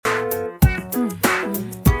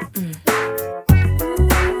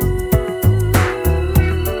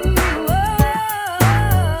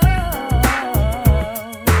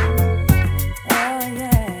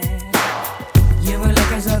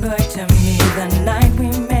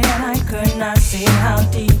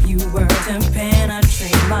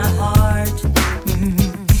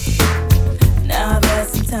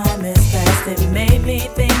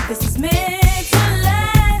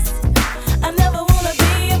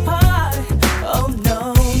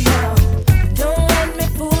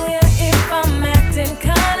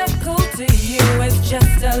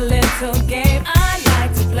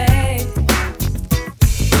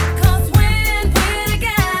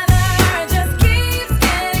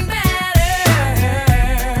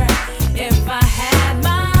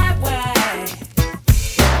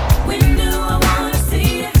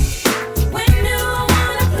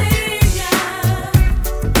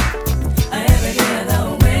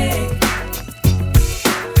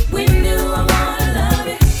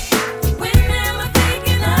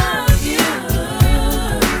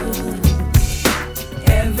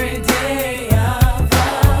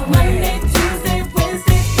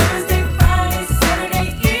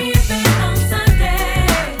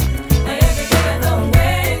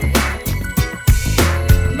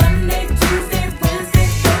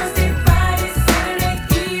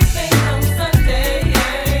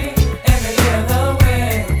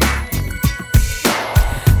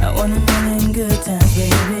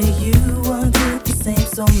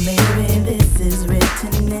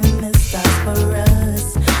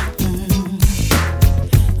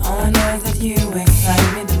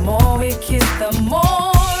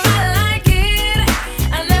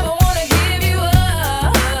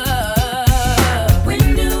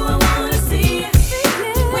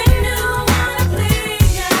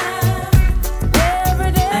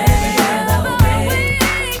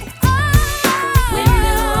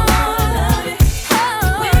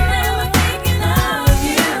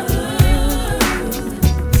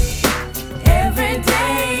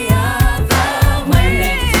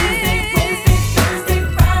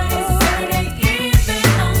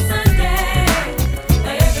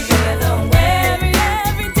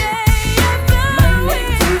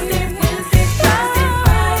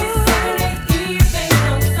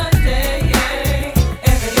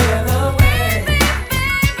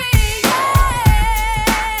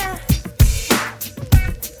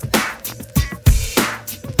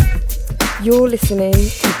You're listening to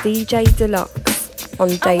DJ Dlux on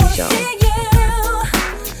Deja.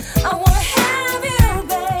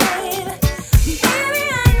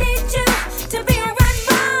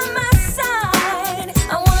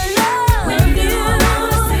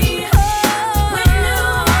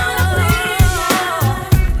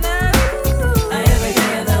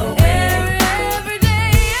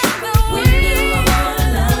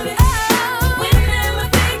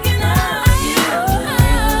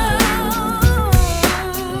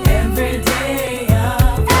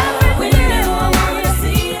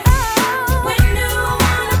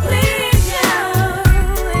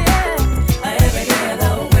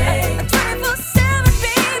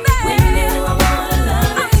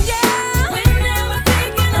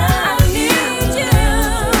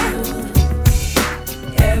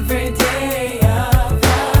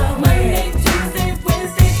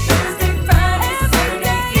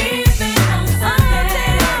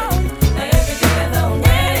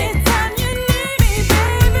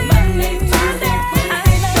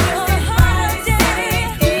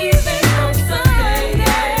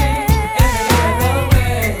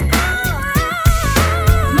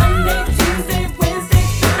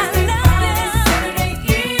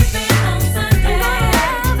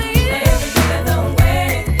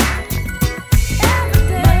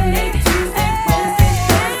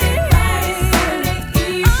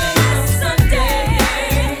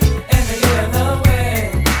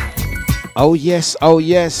 Oh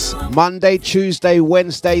yes, Monday, Tuesday,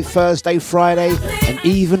 Wednesday, Thursday, Friday, and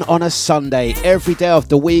even on a Sunday, every day of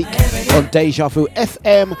the week on dejavufm.com.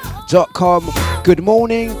 Good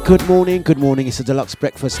morning, it's a Dlux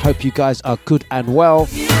breakfast. Hope you guys are good and well.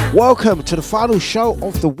 Welcome to the final show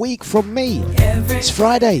of the week from me. It's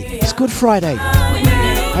Friday, it's Good Friday.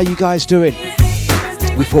 How you guys doing?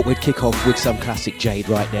 We thought we'd kick off with some classic Jade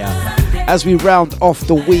right now. As we round off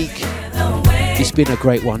the week, it's been a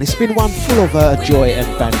great one. It's been one full of joy and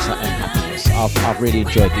banter and happiness. I've really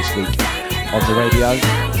enjoyed this week on the radio.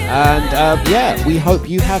 And yeah, we hope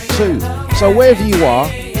you have too. So wherever you are,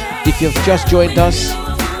 if you've just joined us,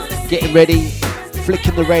 getting ready,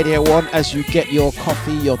 flicking the radio on as you get your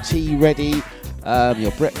coffee, your tea ready,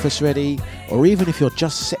 your breakfast ready, or even if you're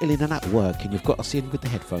just settling in at work and you've got us in with the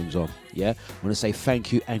headphones on, yeah, I want to say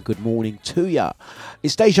thank you and good morning to ya.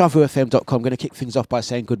 It's dejavufm.com. I'm going to kick things off by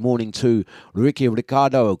saying good morning to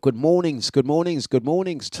Ricardo. Good mornings to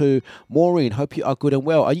Maureen. Hope you are good and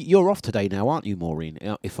well. You're off today now, aren't you, Maureen?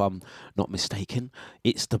 If I'm not mistaken,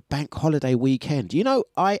 it's the bank holiday weekend. You know,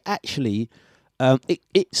 I actually,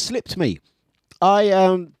 it slipped me. I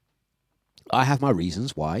have my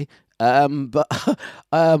reasons why. But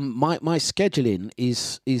my scheduling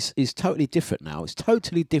is totally different now. It's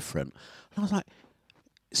totally different. And I was like,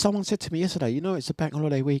 someone said to me yesterday, you know, it's a bank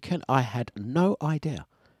holiday weekend. I had no idea.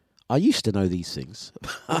 I used to know these things.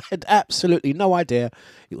 I had absolutely no idea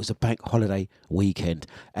it was a bank holiday weekend.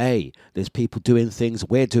 Hey, there's people doing things.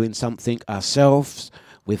 We're doing something ourselves.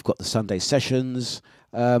 We've got the Sunday sessions.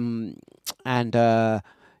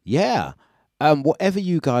 Yeah. Whatever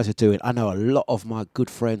you guys are doing, I know a lot of my good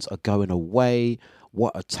friends are going away.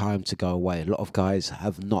 What a time to go away. A lot of guys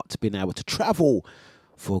have not been able to travel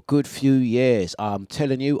for a good few years. I'm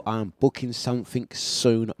telling you, I'm booking something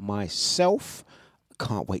soon myself.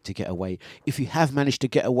 Can't wait to get away. If you have managed to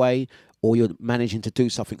get away or you're managing to do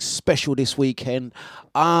something special this weekend,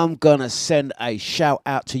 I'm going to send a shout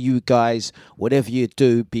out to you guys. Whatever you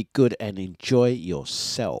do, be good and enjoy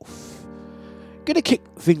yourself. Going to kick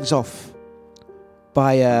things off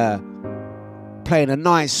by playing a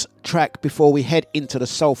nice track before we head into the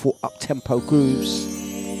soulful up-tempo grooves.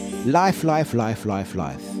 Life.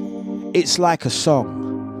 It's like a song.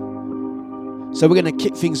 So we're going to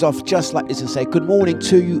kick things off just like this and say good morning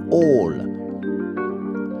to you all.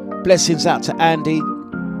 Blessings out to Andy.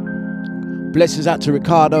 Blessings out to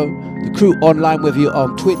Ricardo. The crew online with you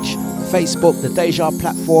on Twitch, Facebook, the Deja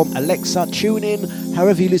platform, Alexa, tune in,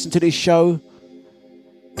 however you listen to this show.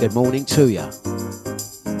 Good morning to you.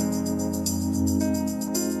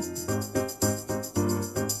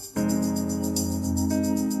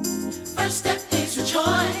 First step is your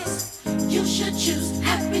choice. You should choose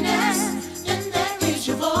happiness. Then there is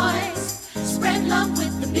your voice. Spread love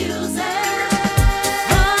with the music.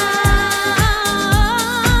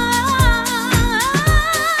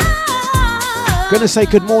 Gonna say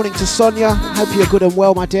good morning to Sonia. Hope you're good and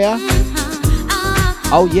well, my dear.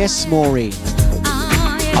 Oh yes, Maureen.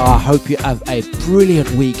 I hope you have a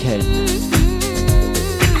brilliant weekend.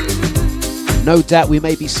 No doubt we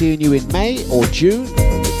may be seeing you in May or June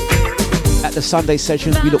at the Sunday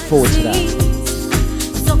sessions. We look forward to that.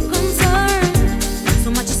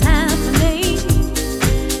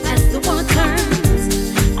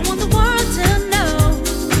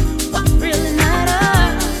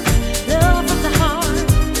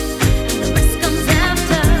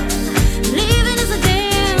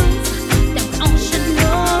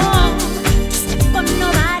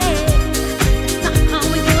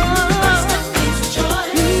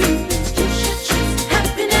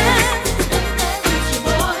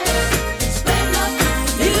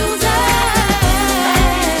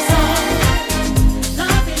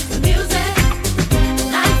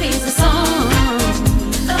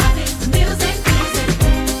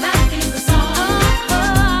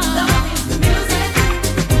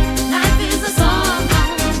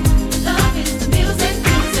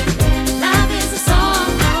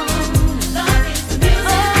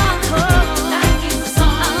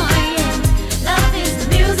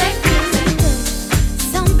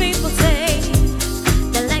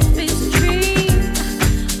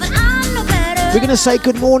 Say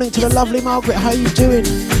good morning to the lovely Margaret. How are you doing?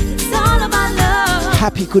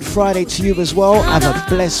 Happy Good Friday to you as well. Have a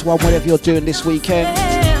blessed one, whatever you're doing this weekend.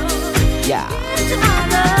 Yeah.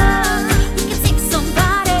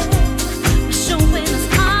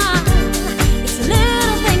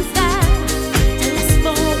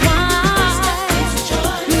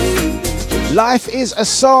 Life is a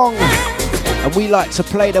song, and we like to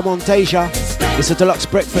play them on Deja. It's a Dlux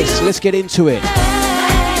breakfast. Let's get into it.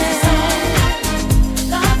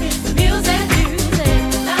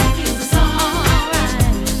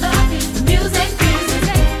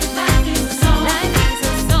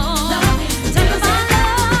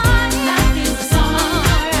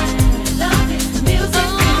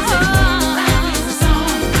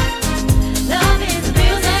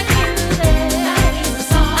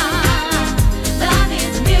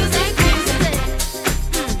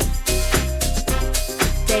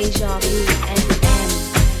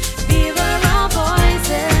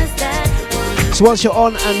 So once you're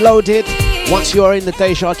on and loaded, once you're in the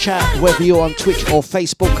Deja chat, whether you're on Twitch or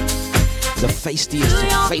Facebook, the fastiest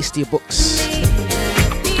of fastier books.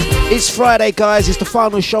 It's Friday, guys. It's the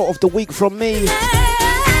final show of the week from me.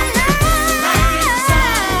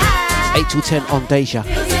 8 till 10 on Deja.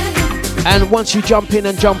 And once you jump in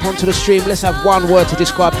and jump onto the stream, let's have one word to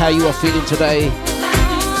describe how you are feeling today.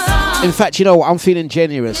 In fact, you know what? I'm feeling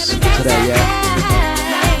generous today,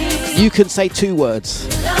 yeah? You can say 2 words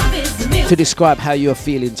to describe how you're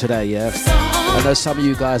feeling today, yeah? I know some of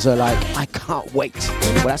you guys are like, I can't wait.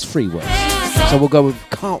 Well, that's 3 words. So we'll go with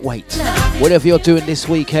can't wait. Whatever you're doing this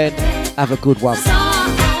weekend, have a good one.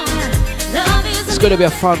 It's going to be a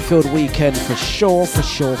fun-filled weekend for sure, for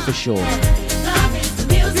sure, for sure.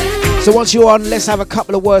 So once you're on, let's have a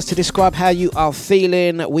couple of words to describe how you are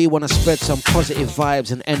feeling. We want to spread some positive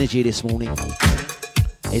vibes and energy this morning.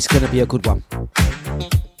 It's going to be a good one.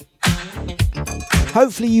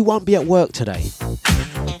 Hopefully you won't be at work today.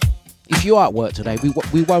 If you are at work today,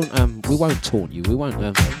 we won't taunt you. We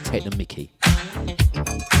won't take the mickey.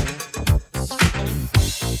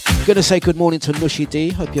 Gonna say good morning to Nushi D.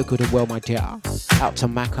 Hope you're good and well, my dear. Out to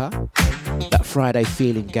Macca, that Friday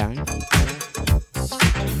feeling gang.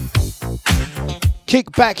 Kick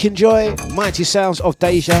back, enjoy mighty sounds of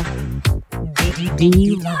Deja.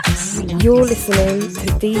 Dlux. You're listening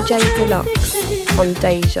to DJ Dlux on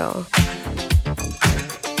Deja.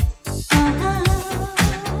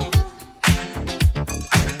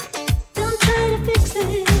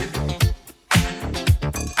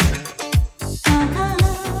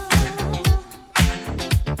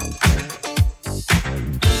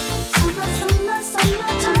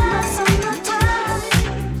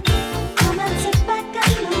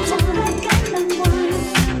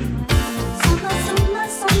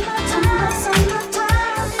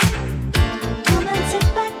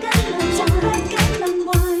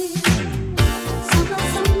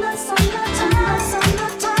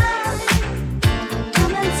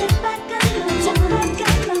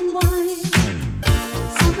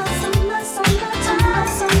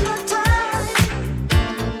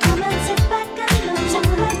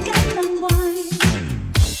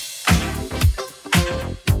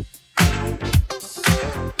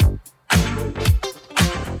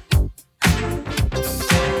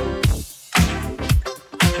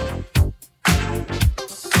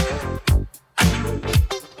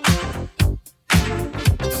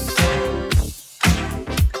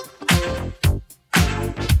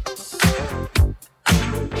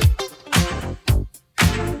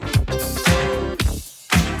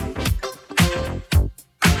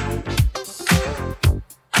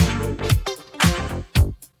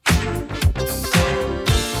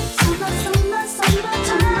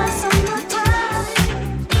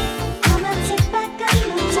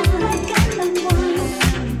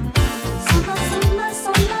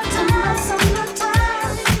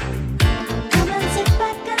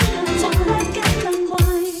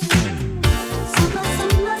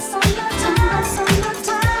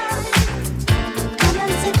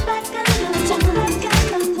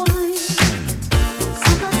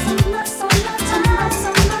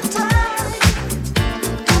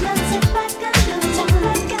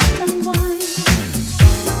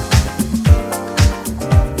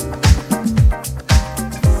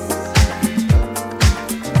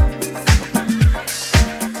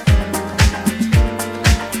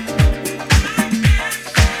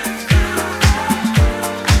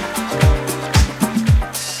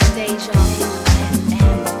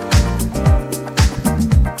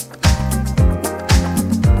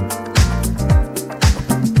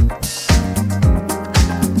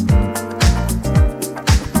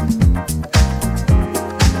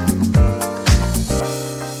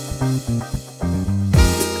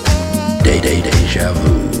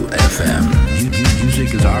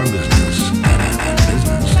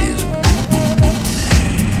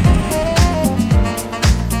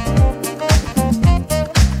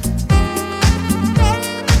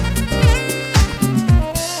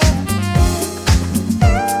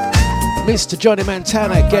 Mr. Johnny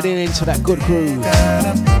Montana getting into that good groove.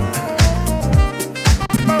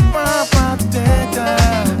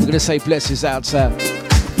 We're gonna say blessings out to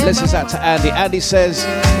Andy. Andy says,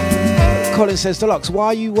 Colin says, Dlux, why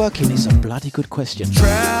are you working? It's a bloody good question.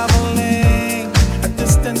 Traveling a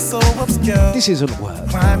distance so obscure. This isn't work.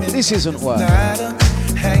 This isn't work.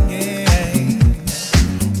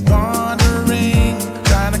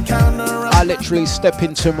 I literally step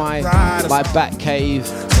into my back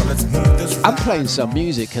cave. I'm playing some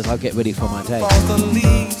music as I get ready for my day.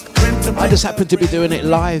 I just happen to be doing it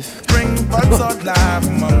live.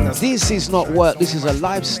 This is not work, this is a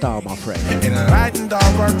lifestyle, my friend.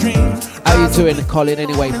 How you doing, Colin?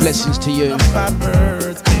 Anyway, blessings to you.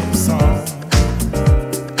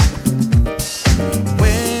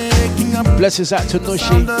 Blessings out to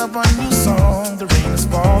Nushi.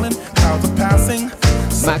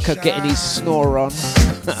 Maka getting his snore on.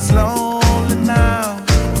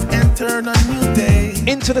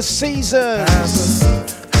 Into the seasons.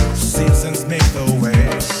 Seasons make the way.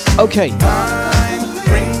 Okay. Time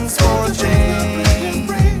brings for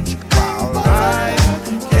change while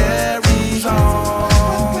life carries on.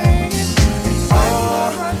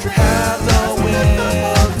 All have the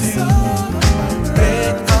will to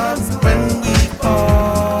pick us when we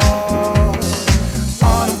fall.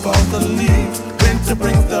 Autumn falls the leaves, winter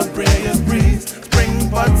brings the brightest breeze. Spring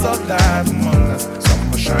buds are live among us.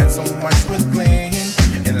 Summer shines so much with gleam,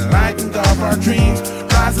 enlightened of our dreams.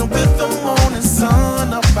 Rising with the morning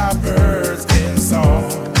sun of our birds in song.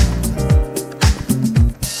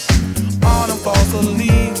 Autumn falls the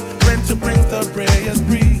leaves, winter brings the brightest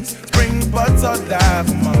breeze. Spring buds are live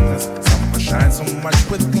among us. Summer shines so much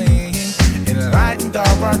with gleam, enlightened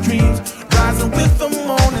of our dreams. Rising with the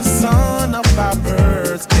morning sun of our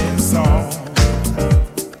birds in song.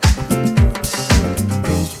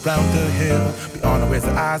 Cruise round the hill, beyond where's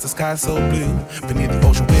the eyes, the sky so blue. Beneath the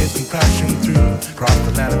ocean waves come crashing through. Cross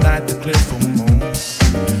the land at night, the clear full moon.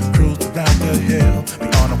 Cruise around the hill,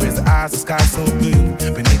 beyond where's the eyes, the sky so blue.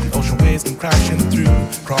 Beneath the ocean waves come crashing through.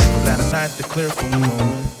 Cross the land at night, the clear full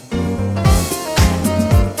moon.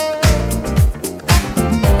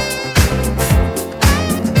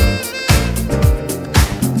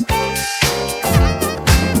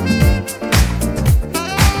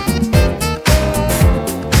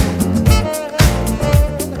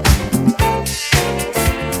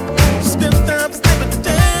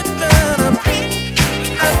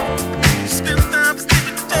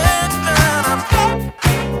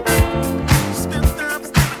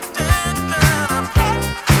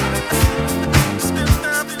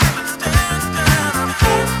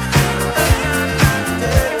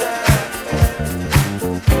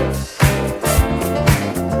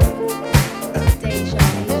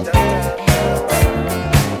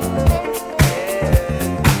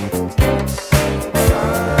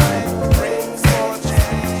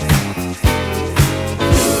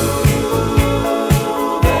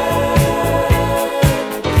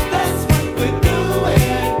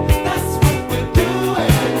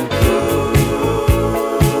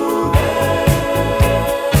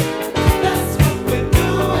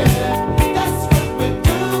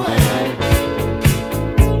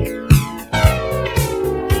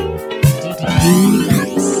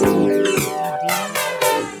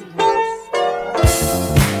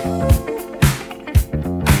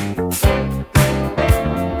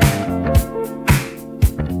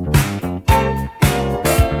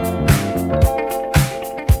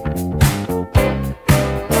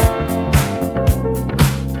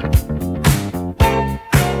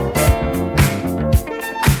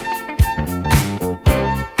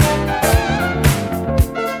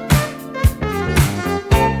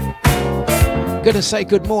 Gonna say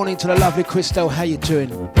good morning to the lovely Crystal. How you doing?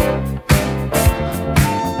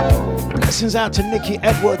 Blessings out to Nikki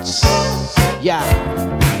Edwards. Yeah.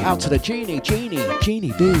 Out to the Jeannie B.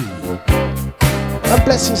 And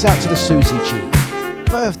blessings out to the Susie G.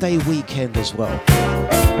 Birthday weekend as well.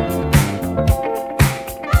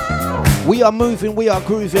 We are moving, we are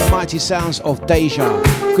grooving. Mighty sounds of Deja.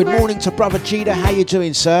 Good morning to brother Gita. How you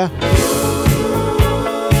doing, sir?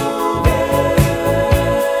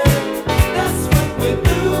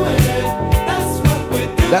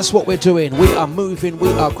 That's what we're doing. We are moving, we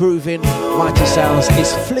are grooving. Mighty sounds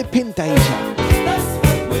is flipping Deja.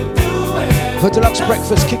 For Dlux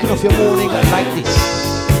breakfast, kicking off your morning like this.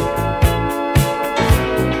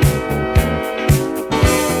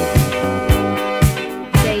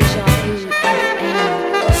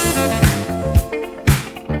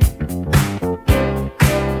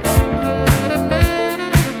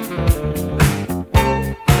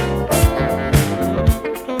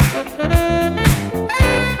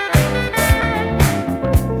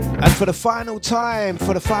 for the final time,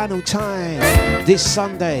 this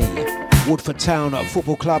Sunday, Woodford Town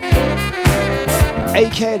Football Club,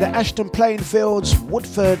 aka the Ashton Plainfields,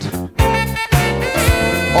 Woodford,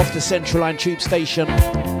 off the Central Line Tube Station.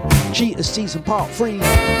 Cheetah Season Part 3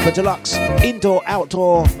 for Dlux. Indoor,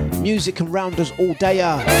 outdoor, music and rounders all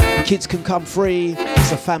dayer. Kids can come free.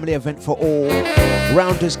 It's a family event for all.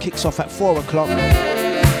 Rounders kicks off at 4 o'clock.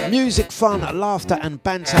 Music, fun, laughter and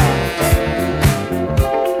banter.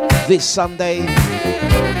 This Sunday.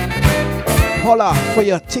 Holla for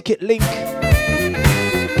your ticket link.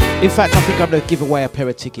 In fact, I think I'm going to give away a pair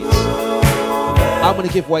of tickets. I'm going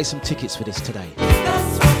to give away some tickets for this today.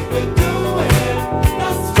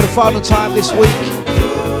 For the final time this week,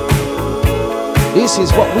 this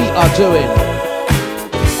is what we are doing.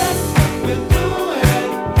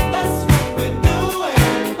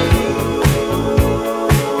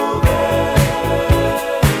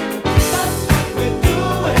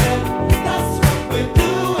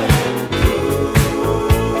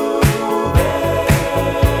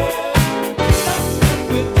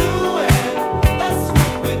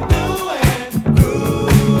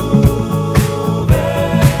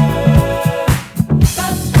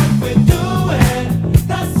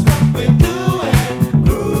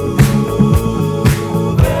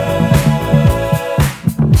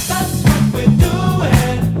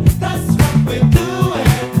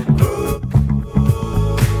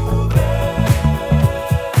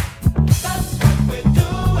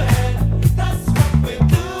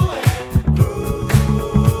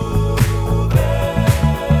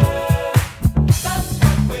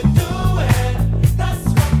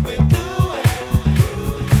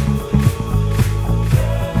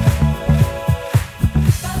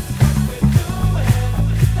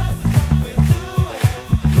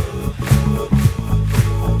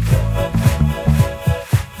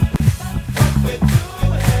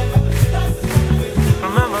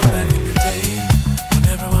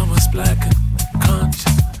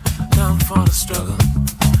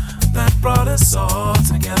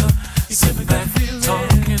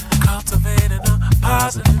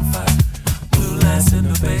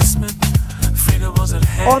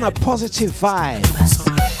 On a positive vibe.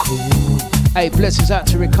 Hey, blessings out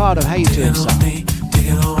to Ricardo. How you doing, son?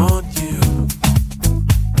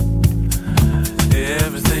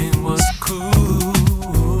 Everything was cool.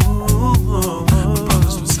 My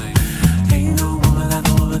brothers would say, ain't no woman like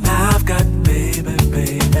the woman I've got, baby,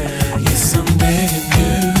 baby. Yes, I'm digging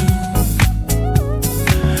you.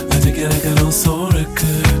 I think I got on so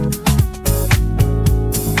good.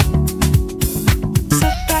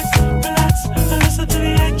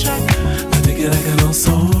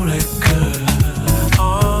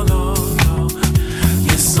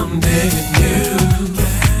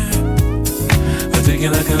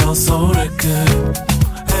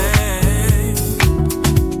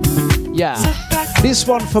 Yeah, this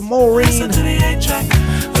one for Maureen.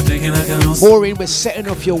 Maureen, we're setting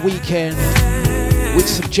off your weekend with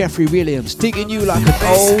some Jeffrey Williams, digging you like an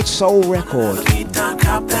old soul record.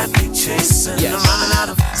 Yes.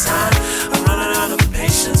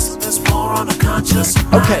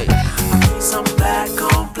 Okay.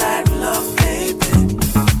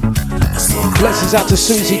 Blessings out to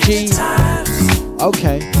Susie G.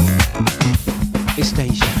 Okay. It's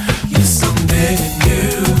Deja. Yes, I'm digging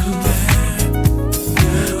you.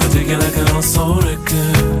 I dig it like an old soul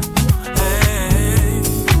record. Hey.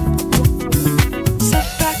 Sit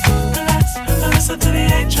back, relax, and listen to the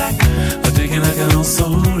A-track. I dig it like an old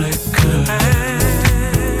soul record.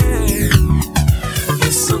 Hey.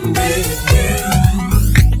 Yes, I'm digging you.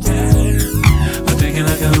 I dig it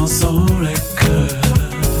like an old soul record.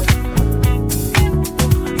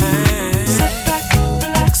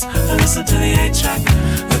 Listen to the A-track.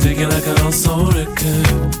 I think it like an old soul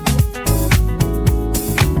record.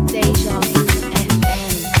 dejavufm.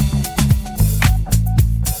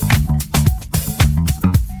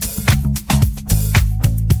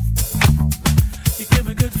 You give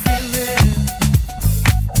me good feeling.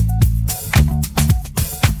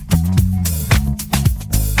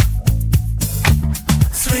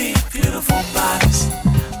 Three beautiful bodies.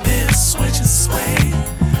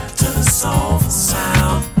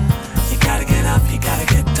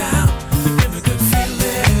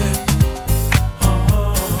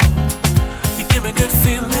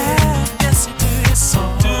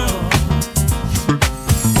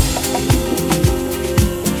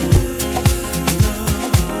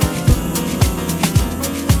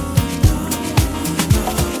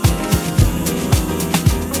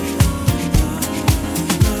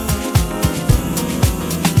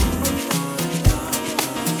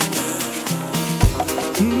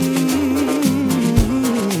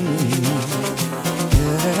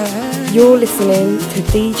 You're listening to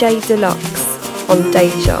DJ Dlux on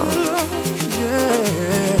Deja.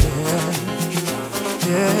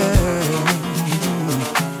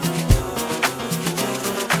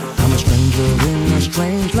 I'm a stranger in a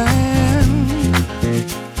strange land,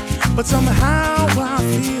 but somehow I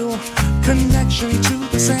feel connection to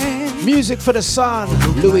the sand. Music for the Sun,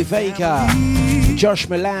 Louis Vega, Josh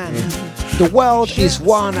Milan. The world is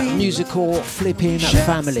one musical flipping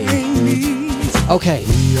family. Okay.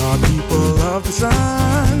 We are people of the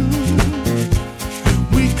sun.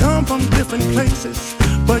 We come from different places,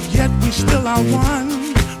 but yet we still are one.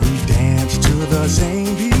 We dance to the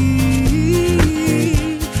same beat.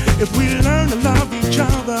 If we learn to love each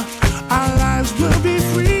other, our lives will be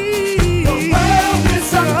free. The world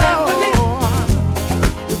is a family.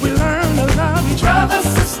 If we learn to love each other, brothers,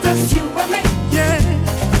 sisters, you and me. Yeah,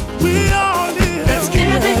 we all live. Let's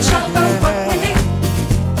give each other what we need.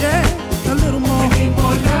 Yeah, a little more. We need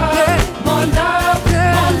more love, yeah. More love,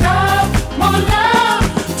 yeah. More love, more love.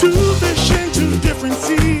 Two fish in two different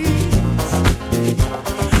seas.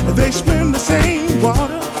 They swim the same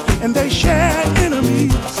water and they share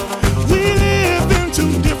enemies. We live in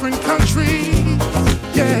two different countries.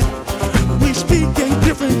 Yeah, we speak in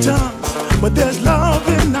different tongues, but there's love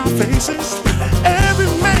in our faces. Every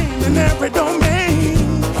man in every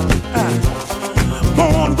domain,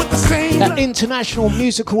 born with the same. The international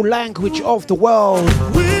musical language of the world.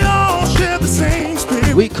 We all share the same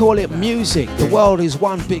spirit. We call it music. The world is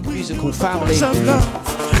one big musical family. Of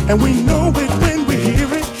love, and we know it when we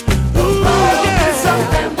hear it. Ooh, yeah. It's a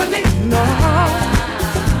family. No,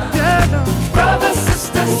 yeah, no. Brothers,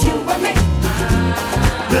 sisters, you and me.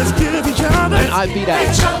 Let's give each other. And I'd be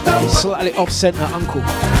that slightly off-center uncle.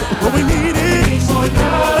 What we need is more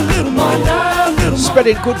love, a little more love, a little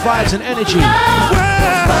spreading good vibes and energy.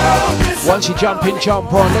 Once you jump in,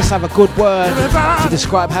 jump on. Let's have a good word to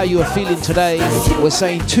describe how you are feeling today. We're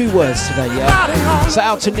saying 2 words today, yeah? So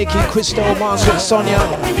out to Nikki, Crystal, Margaret, Sonia,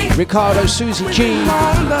 Ricardo, Susie G,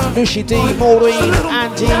 Nushi D, Maureen,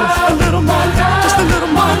 Andy,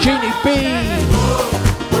 Jeannie B,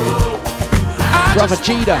 Brother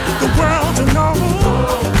Jida.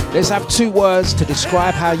 Let's have 2 words to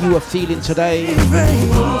describe how you are feeling today.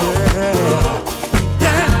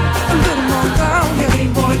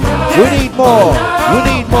 We need more. We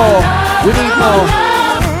need more. We need more.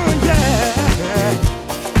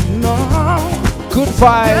 Good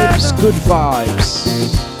vibes. Good vibes.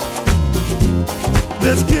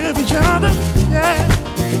 Let's give each other. Yeah.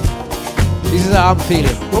 This is how I'm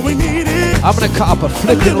feeling. What we need is I'm gonna cut up a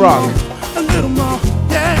flipping rug. A little more.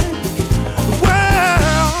 Yeah. Well,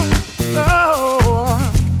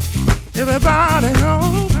 oh, everybody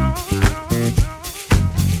knows.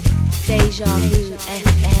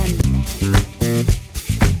 dejavufm.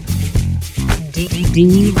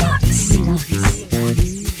 Dlux.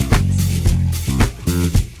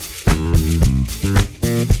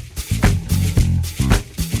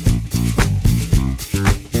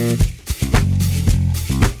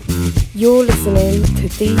 You're listening to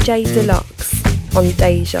DJ Dlux on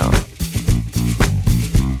Deja.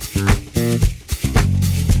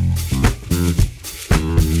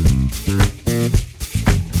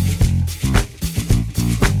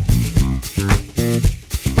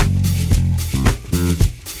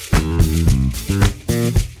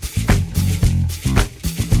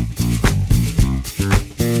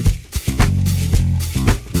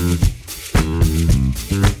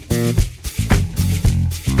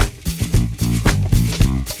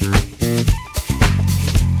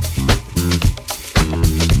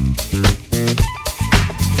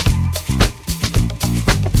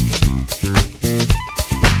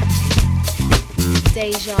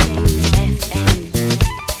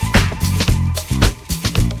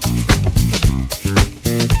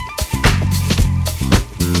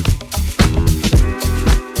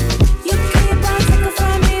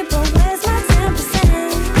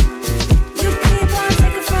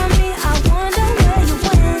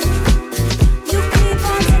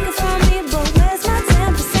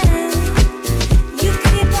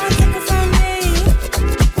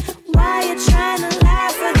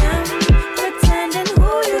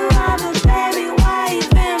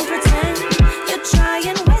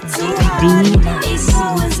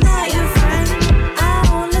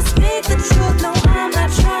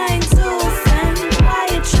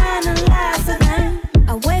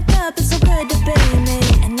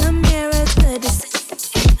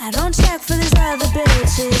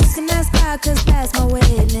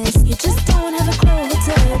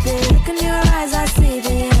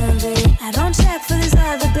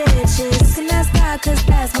 Cause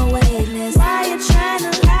that's my weakness. Why you trying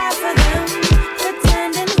to lie for them?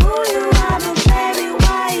 Pretending who you are.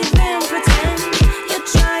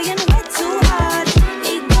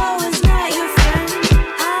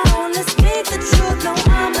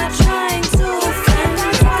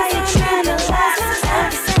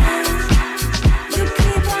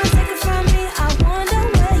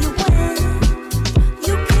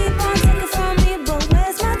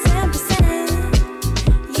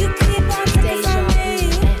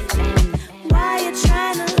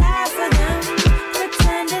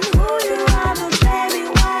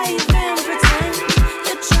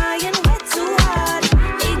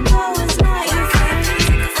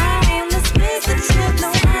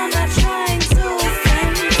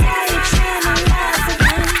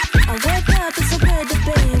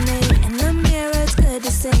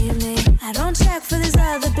 check for these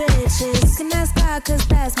other bitches. You can ask God, cause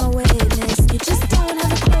that's my witness. You just don't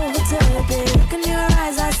have a clue who took it. Look in your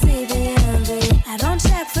eyes, I see the envy. I don't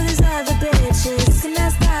check for these other bitches. You can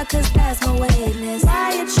ask God, cause that's my witness.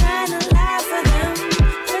 Why you trying to lie for them?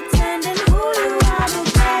 Pretending who you are, but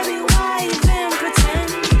baby, why even pretend?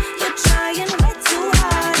 You're trying way too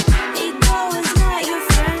hard. Ego is not your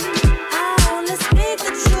friend. I only speak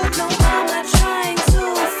the truth, no, I'm not trying to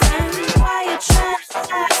offend. Why you trying to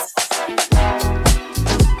lie?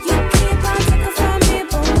 You keep on taking from me,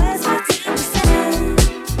 but where's my 10%?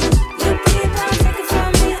 You keep on taking from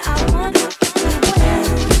me, I want you to win.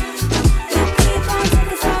 You keep on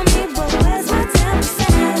taking from me, but where's my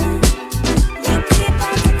 10%? You keep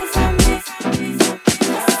on taking from me.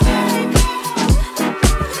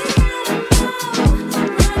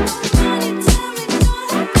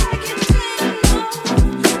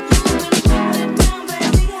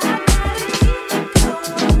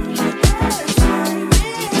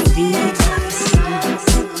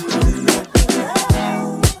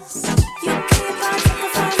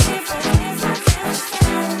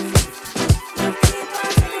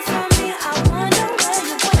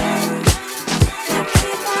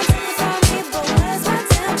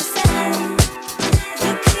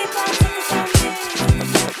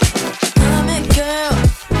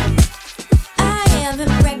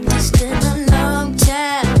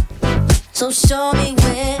 So show me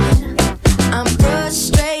when I'm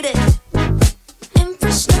frustrated.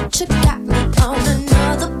 Infrastructure got me on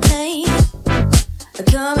another plane.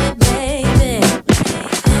 Come here, baby.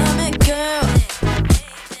 Come here, girl.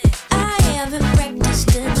 I haven't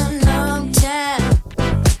practiced in a long time.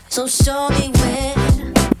 So show me when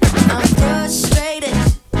I'm frustrated.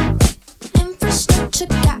 Infrastructure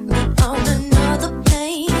got me on another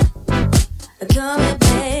plane. Come here,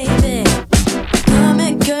 baby. Come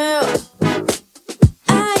here, girl.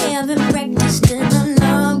 I haven't practiced in a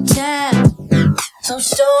long time. So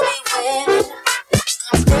show me when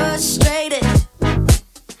I'm frustrated.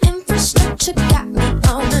 Infrastructure got me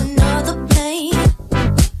on another plane.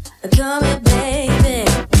 Come here, baby.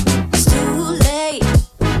 It's too late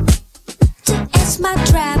to ask my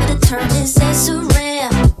driver to turn his ass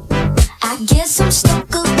around. I guess I'm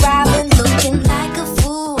stuck arriving looking like a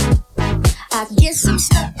fool. I guess I'm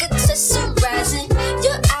stuck accessorizing.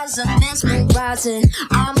 Your eyes are mesmerizing.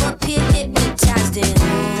 I'm up here hypnotized in.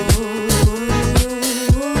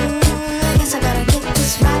 Guess I gotta get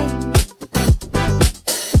this right.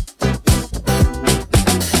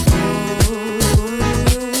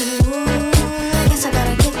 Guess I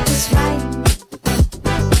gotta get this right.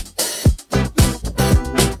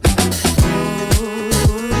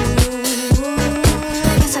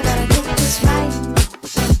 Guess I gotta get this right.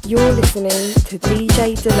 You're listening to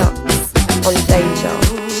DJ Dlux on Deja.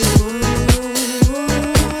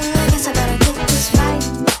 Guess I gotta get this right.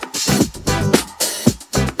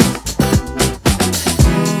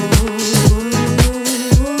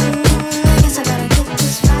 Guess I gotta get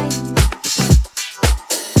this right.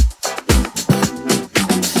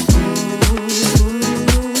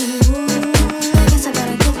 Guess I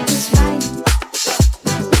gotta get this right.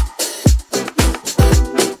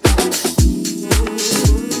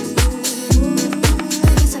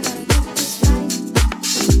 Guess I gotta get this right.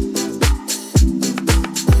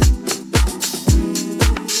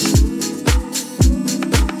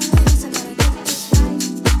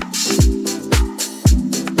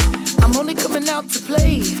 I'm only coming out to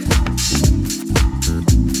play.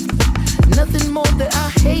 Nothing more that I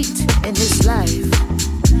hate in this life.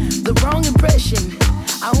 The wrong impression,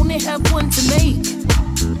 I only have one to make.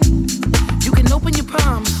 You can open your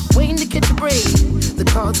palm, waiting to catch a break. The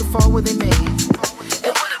cards will fall where they may. And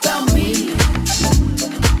what about me?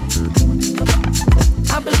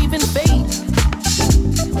 I believe in fate.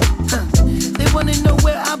 They wanna know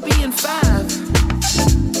where I'll be in 5.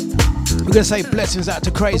 We're going to say blessings out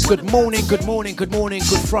to Craze. Good morning, good morning, good morning,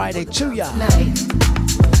 good Friday to ya.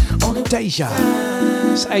 Deja.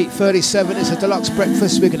 It's 8:37. It's a deluxe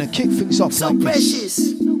breakfast. We're going to kick things off So like precious.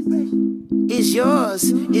 this. It's yours,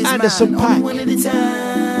 it's Anderson mine, Paak. only one at a time.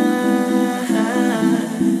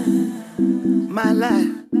 My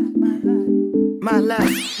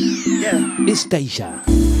life, yeah. It's Deja.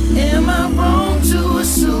 Am I wrong to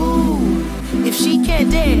assume if she can't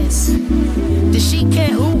dance, that she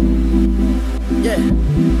can't ooh? Yeah.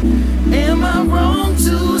 Am I wrong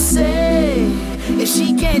to say if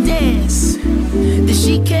she can't dance, that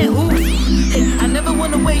she can't ooh? Hey, I never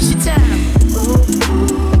wanna waste your time.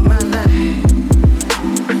 My life,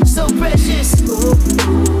 so precious.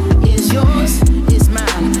 Is yours, is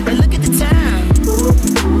mine. And look at the time.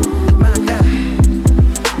 My God,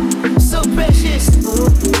 so precious.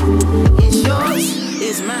 Is yours.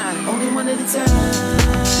 is mine, only one at a time.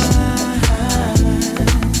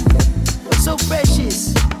 So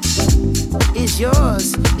precious, is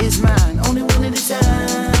yours, is mine, only one at a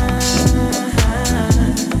time.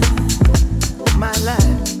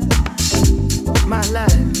 My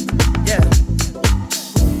life, yeah.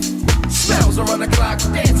 Smells around the clock,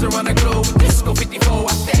 dance around the globe. Disco 54,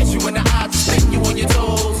 I stash you in the eyes, spin you on your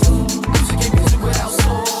toes. Music ain't music without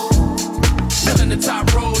soul. Filling the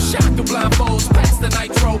top row, shock the blindfolds, pass the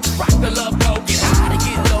nitro, rock the love boat, get high to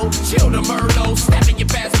get low, chill the Merlot, step in your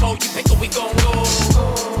fast mode, you pick it, we gon' go.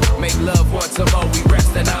 Make love once a more, we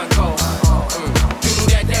rest and encore. You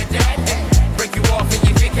do that, break you off and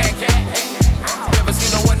you get cat. Never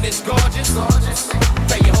seen no one this gorgeous.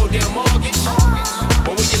 Pay your whole damn mortgage.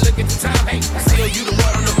 But when you look at the time, hey, still you the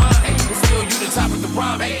word on the mind, hey, still you the top of the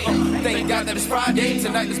prime, hey. Thank God that it's Friday,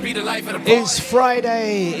 tonight let's be the life of the party. It's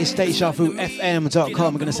Friday, it's dejavufm.com.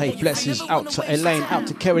 I'm going to say blessings out to Elaine, out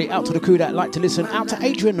to Kerry, out to the crew that like to listen, out to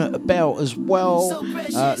Adrian Bell as well.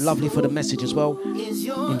 Lovely for the message as well.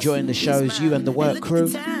 Enjoying the shows, you and the work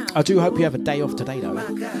crew. I do hope you have a day off today though.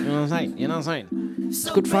 You know what I'm saying? It's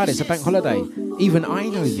Good Friday, it's a bank holiday. Even I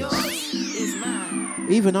know this.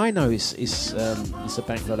 Even I know it's a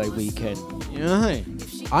bank holiday weekend. You know what I mean?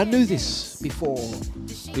 I knew this before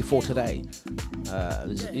today.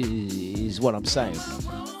 Is what I'm saying.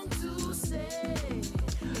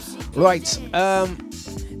 Right. I'm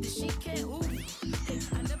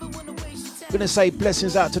gonna say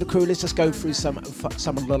blessings out to the crew. Let's just go through some.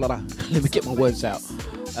 Let me get my words out.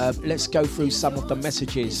 Let's go through some of the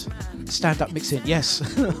messages. Stand up mixing, yes.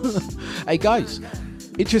 Hey guys.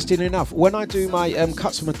 Interesting enough, when I do my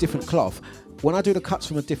cuts from a different cloth,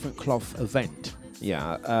 event,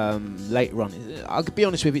 later on, I'll be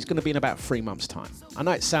honest with you, it's going to be in about 3 months' time. I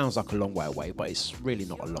know it sounds like a long way away, but it's really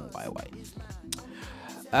not a long way away.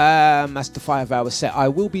 That's the 5-hour set. I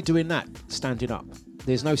will be doing that standing up.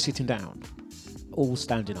 There's no sitting down. All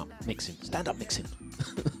standing up, mixing. Stand up mixing.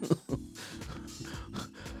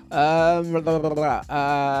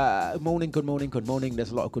 Morning, good morning.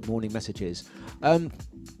 There's a lot of good morning messages.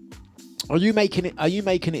 Are you making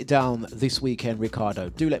it down this weekend, Ricardo?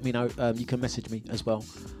 Do let me know. You can message me as well.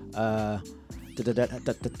 Out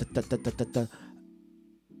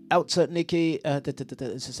to Nikki,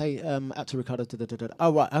 say out to Ricardo.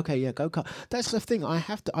 Oh right, okay, yeah, go kart. That's the thing. I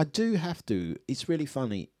do have to. It's really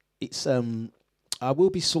funny. It's I will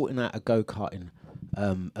be sorting out a go karting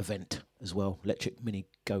event as well. Electric mini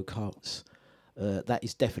go karts. That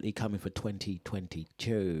is definitely coming for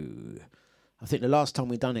 2022. I think the last time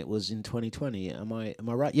we done it was in 2020. Am I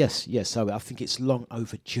right? Yes. So I think it's long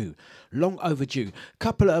overdue.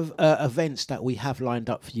 Couple of events that we have lined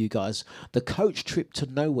up for you guys. The coach trip to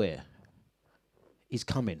nowhere is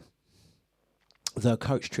coming. The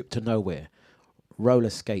coach trip to nowhere,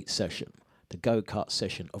 roller skate session, the go kart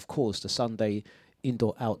session, of course. The Sunday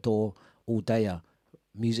indoor outdoor all dayer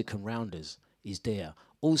music and rounders is there.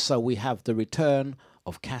 Also, we have the return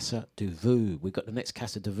of Casa de Vu. We've got the next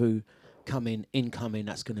Casa de Vu incoming.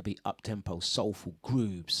 That's going to be up-tempo, soulful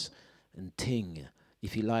grooves and ting.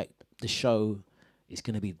 If you like the show, it's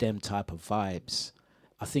going to be them type of vibes.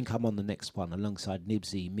 I think I'm on the next one alongside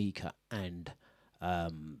Nibsy, Mika, and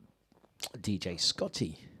DJ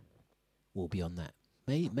Scotty will be on that.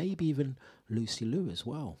 Maybe even Lucy Lou as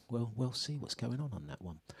well. We'll see what's going on that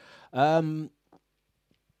one.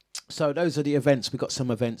 So those are the events. We've got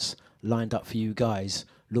some events lined up for you guys.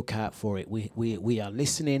 Look out for it. We are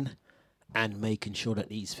listening and making sure that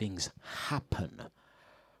these things happen.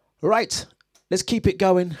 Right, let's keep it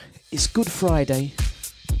going. It's Good Friday.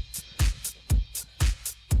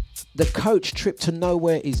 The coach trip to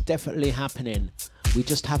nowhere is definitely happening. We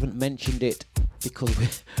just haven't mentioned it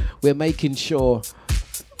because we're making sure,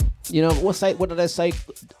 you know, what do they say?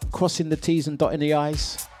 Crossing the T's and dotting the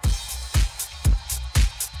I's.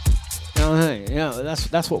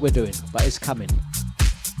 That's what we're doing, but it's coming.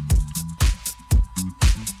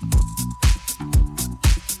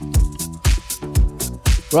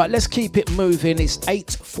 Right, let's keep it moving. It's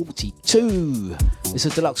 8:42. It's a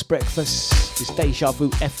Dlux breakfast. It's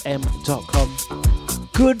dejavufm.com.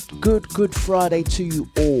 Good Friday to you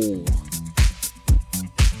all.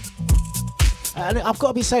 And I've got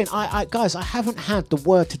to be saying, guys, I haven't had the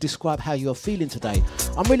word to describe how you're feeling today.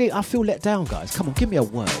 I feel let down, guys. Come on, give me a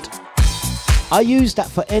word. I use that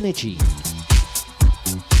for energy.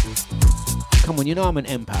 Come on, you know I'm an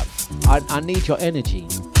empath. I need your energy.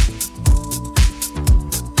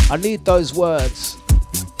 I need those words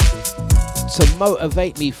to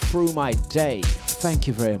motivate me through my day. Thank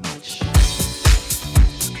you very much.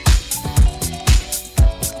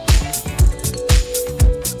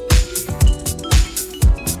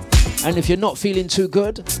 And if you're not feeling too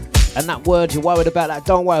good, and that word you're worried about, that,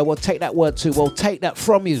 don't worry, we'll take that word too. We'll take that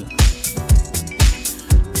from you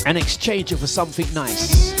and exchange it for something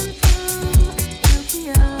nice.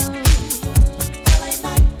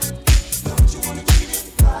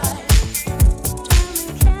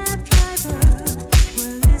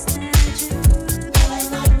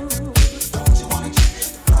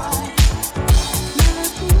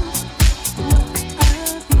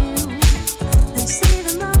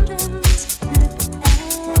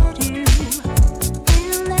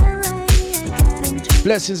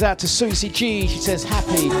 Blessings out to Susie G. She says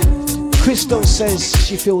happy. Crystal says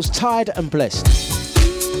she feels tired and blessed.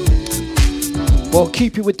 Well,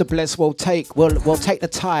 keep you with the blessed. We'll take the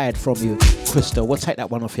tired from you, Crystal. We'll take that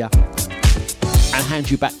one off you and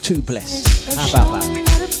hand you back to blessed. How about that?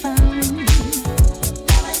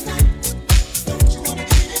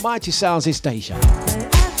 Mighty Sounds is Deja.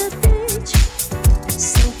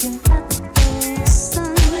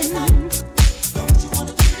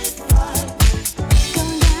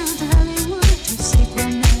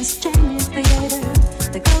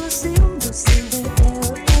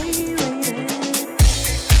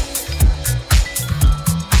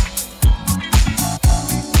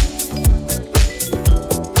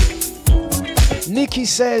 Nikki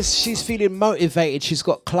says she's feeling motivated. She's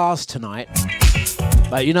got class tonight.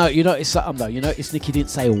 But you know, it's something though. You notice Nikki didn't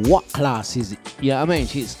say what class is it. You know what I mean?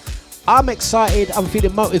 I'm excited. I'm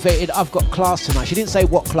feeling motivated. I've got class tonight. She didn't say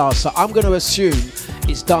what class, so I'm going to assume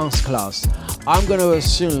it's dance class. I'm going to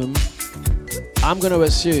assume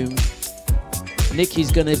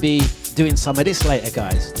Nikki's going to be doing some of this later,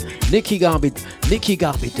 guys. Nikki gonna be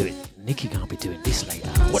doing this later.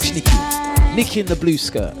 Watch Nikki. Nikki in the blue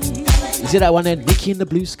skirt. You see that one there? Nikki in the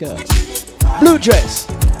blue skirt. Blue dress.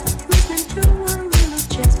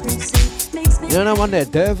 You know that one there?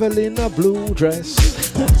 Devil in a blue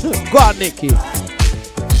dress. Go on, Nikki.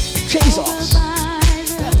 Jesus.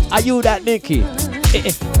 Are you that Nikki?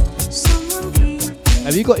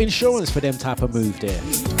 Have you got insurance for them type of move there?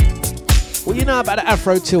 What you know about the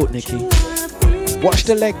Afro tilt, Nikki? Watch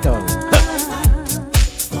the leg though.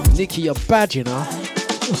 Nikki, you're bad, you know.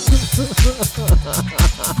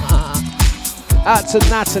 Out to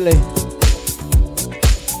Natalie.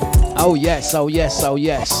 Oh yes, oh yes, oh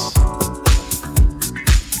yes.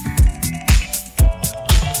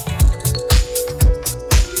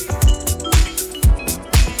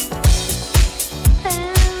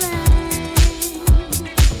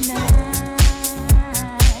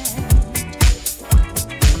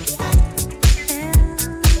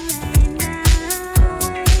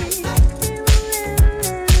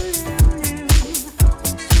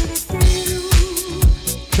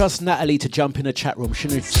 Trust Natalie to jump in the chat room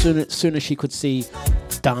soon as she could see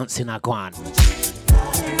dancing Aguan.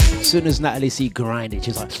 Soon as Natalie see grinding,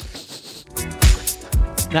 she's like,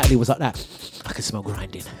 Natalie was like that. I can smell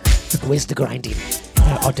grinding. Where's the grinding?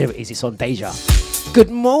 Oh, there it is. It's on Deja. Good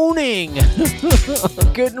morning.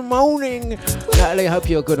 Good morning, Natalie. I hope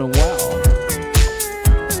you're good and well.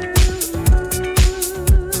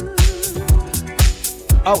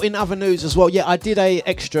 Oh, in other news as well, yeah, I did a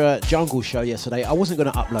extra jungle show yesterday. I wasn't going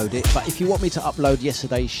to upload it, but if you want me to upload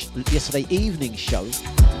yesterday evening show,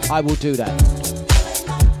 I will do that.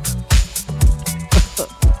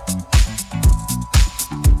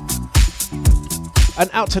 And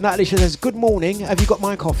out to Natalie, she says, good morning, have you got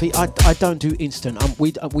my coffee? I don't do instant,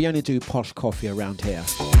 we only do posh coffee around here.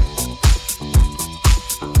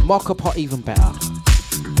 Mocha pot even better.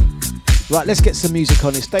 Right, let's get some music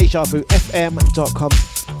on. It's dejavufm.com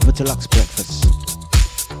for Dlux Breakfast.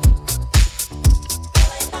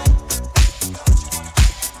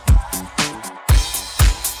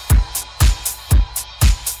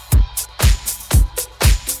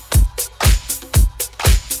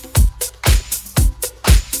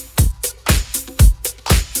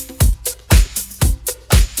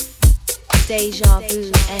 Deja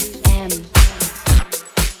Vu FM.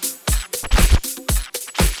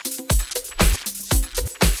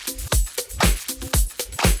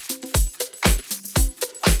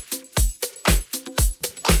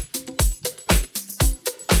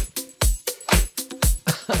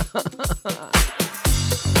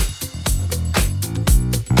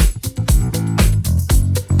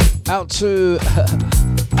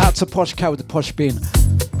 Out to Posh Carol with the Posh Bin.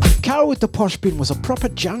 Carol with the Posh Bin was a proper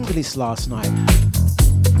junglist last night.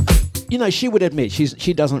 You know, she would admit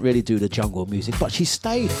she doesn't really do the jungle music, but she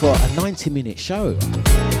stayed for a 90-minute show.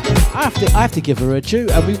 I have to give her a due,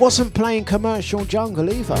 and we wasn't playing commercial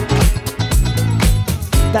jungle either.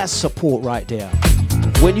 That's support right there.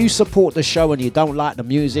 When you support the show and you don't like the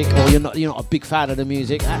music, or you're not a big fan of the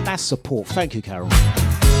music, that's support. Thank you, Carol.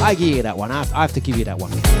 I give you that one. I have to give you that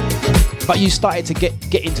one. But you started to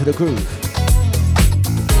get into the groove.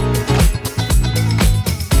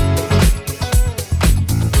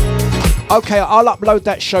 Okay, I'll upload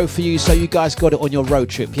that show for you so you guys got it on your road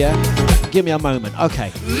trip, yeah? Give me a moment. Okay.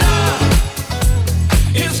 Love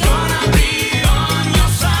is gonna be on your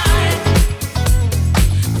side.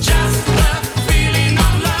 Just the feeling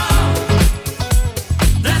of love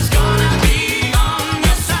that's gonna be on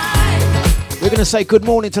your side. We're going to say good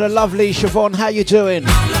morning to the lovely Siobhan. How you doing?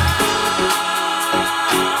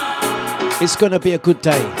 It's going to be a good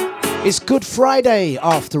day. It's Good Friday,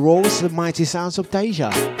 after all. It's the mighty sounds of Deja.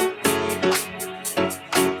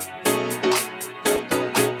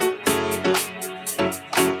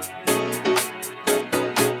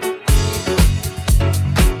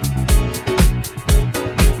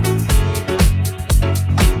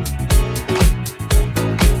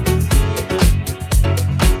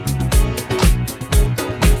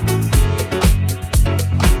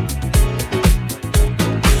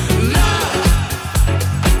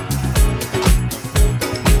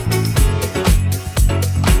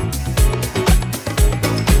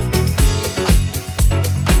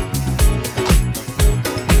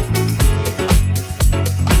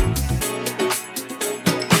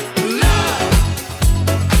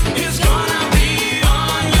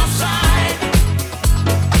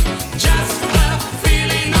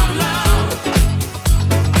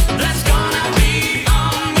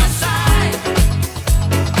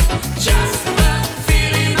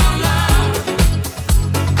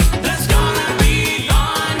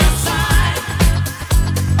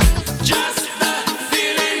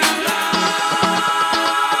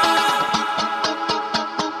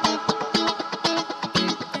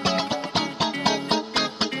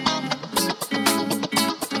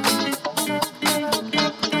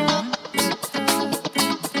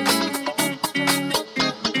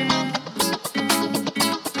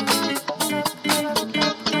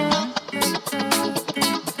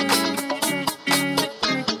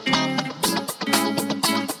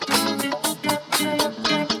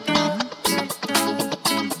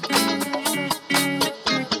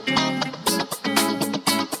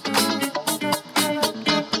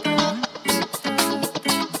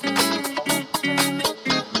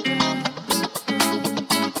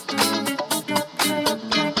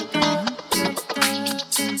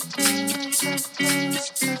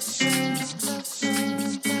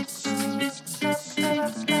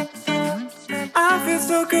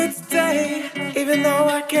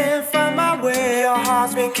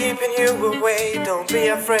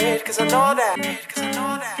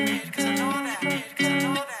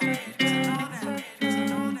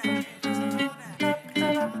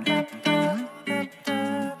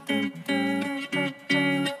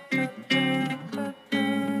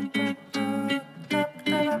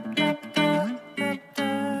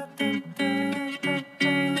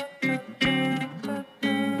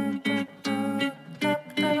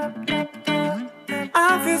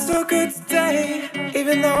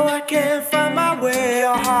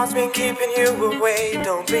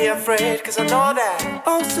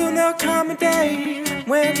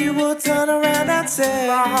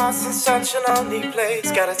 Such a lonely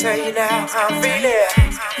place, gotta tell you now how I'm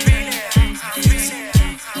feeling.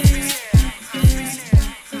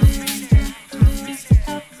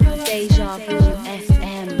 dejavufm.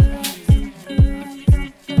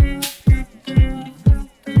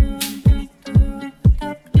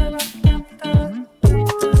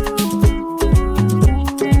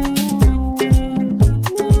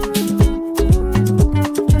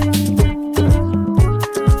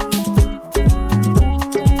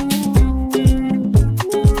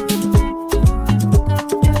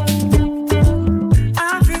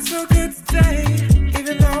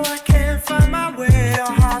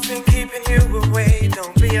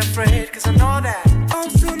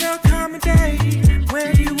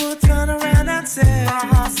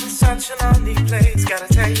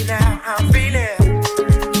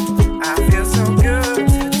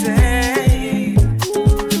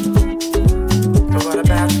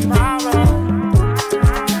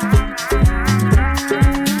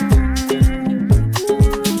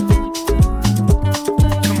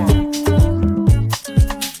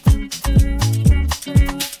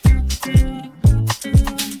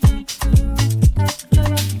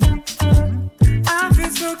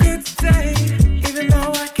 Even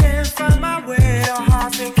though I can't find my way, your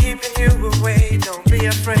heart's been keeping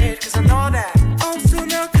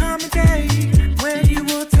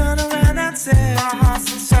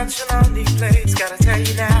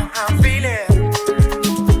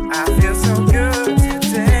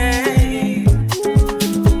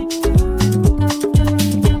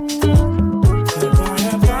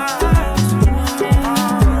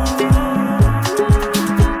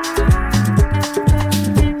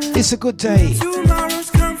It's a good day. Tomorrow's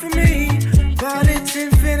come for me, but it's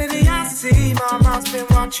infinity I see. My mom's been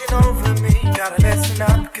watching over me. Gotta listen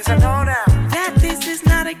up, cause I know now that this is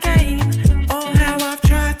not a game. Oh, how I've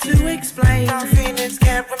tried to explain. My feelings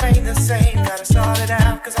can't remain the same. Gotta start it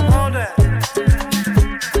out, cause I'm older.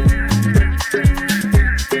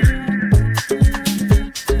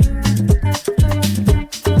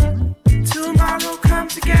 Tomorrow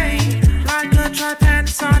comes again, like a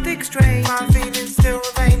tripanosodic strain. My feelings still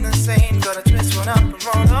remain the same. Gotta twist one up and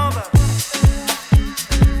roll over.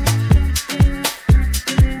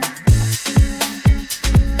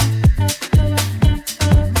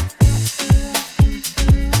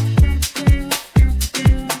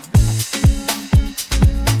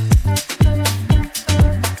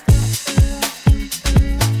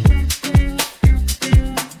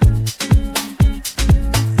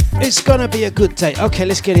 It's gonna be a good day. Okay,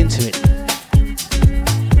 let's get into it.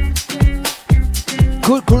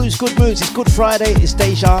 Good grooves, good moods. It's Good Friday. It's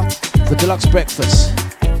Deja for Dlux Breakfast.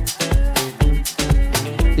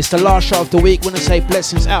 It's the last show of the week. Wanna say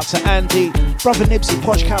blessings out to Andy, Brother Nipsey,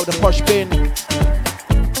 Posh Cow, the Posh Bin,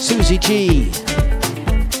 Susie G,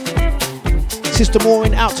 Sister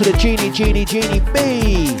Maureen, out to the Genie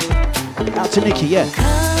B, out to Nikki, yeah.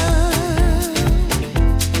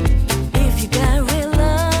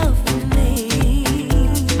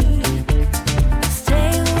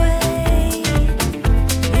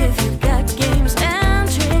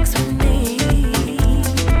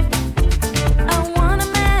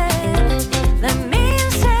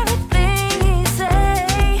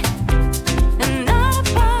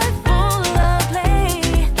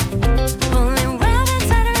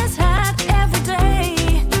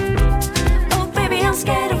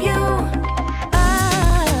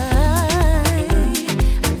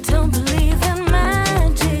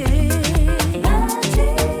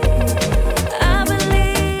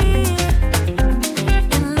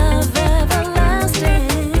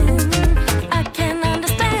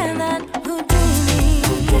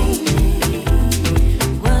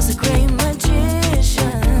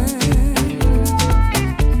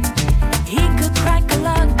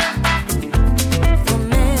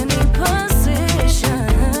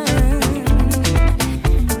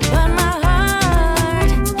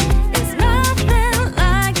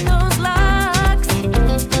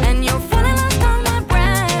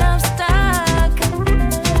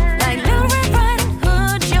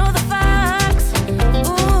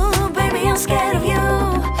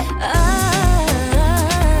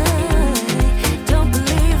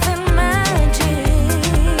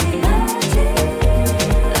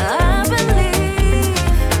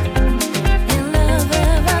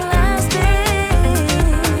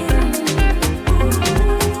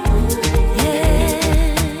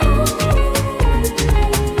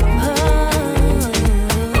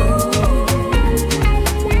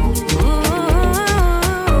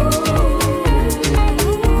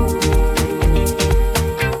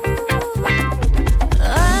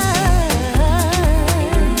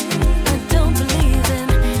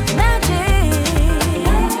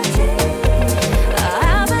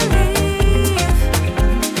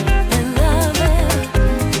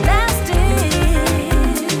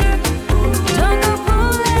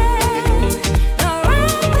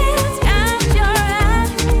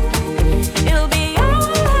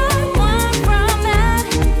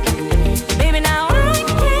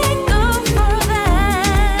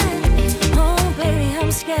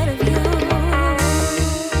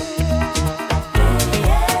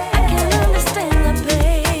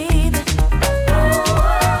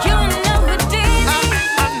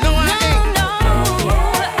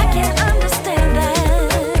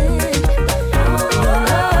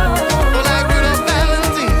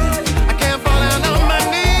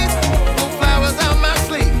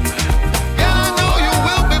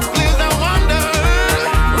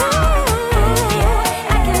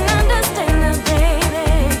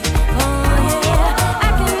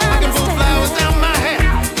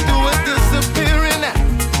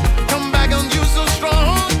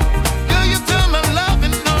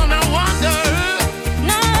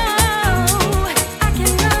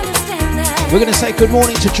 We're going to say good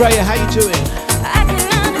morning to Drea. How you doing?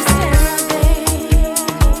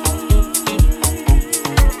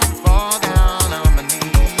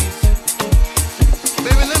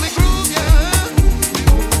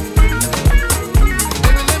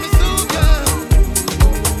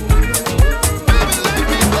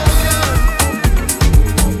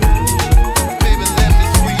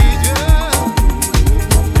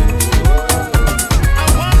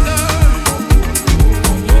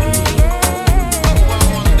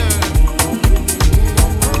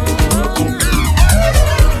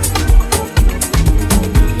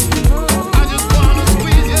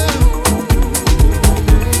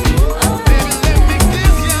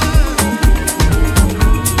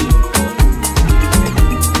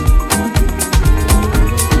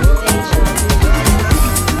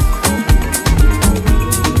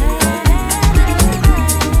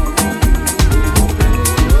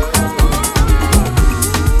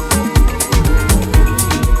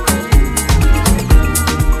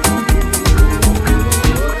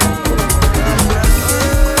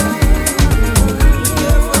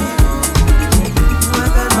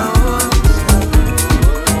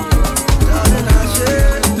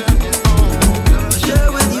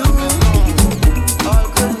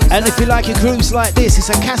 you like your grooves like this, it's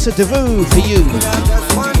a Casa de Vu for you. We can have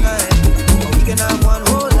just one night, or we can have one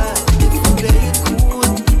whole life if you play it cool.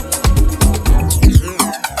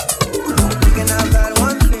 We can have that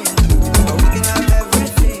one thing, or we can have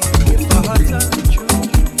everything if our hearts are true.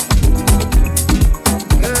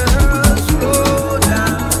 Girl, slow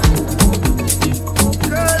down.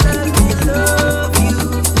 Girl, let me love you.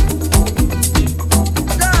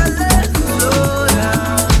 Darling, slow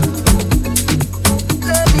down.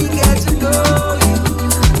 Let me get to know you.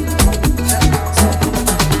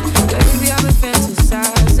 Baby, I've been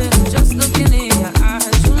fantasizing, just looking in your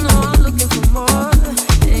eyes. You know I'm looking for more,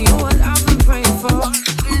 and you're what I've been praying for.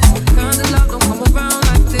 Kind of love don't come around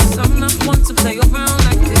like this. I'm not one to play around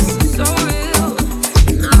like this. It's so real,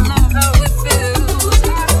 and I love how it feels.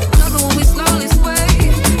 I love it when we slowly sway.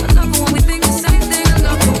 I love it when we think the same thing. I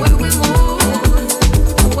love the way we move,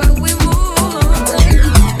 the way we move.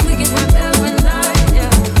 We can have every night,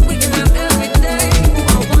 yeah. We can have every day.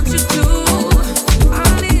 I want you to. I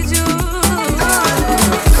need you.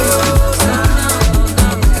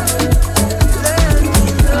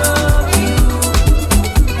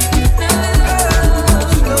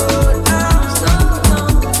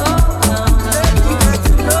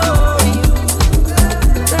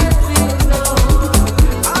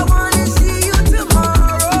 I wanna see you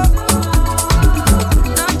tomorrow.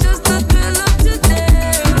 Not just the thrill of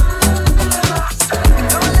today.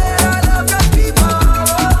 Don't let our love just be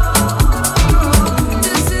borrowed.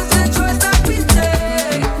 This is the choice that we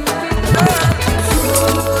take.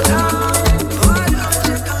 Slow down. Why don't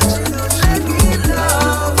you let me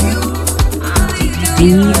love you? I need you.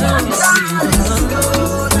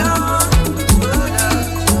 Slow down.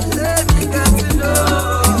 Let me get to know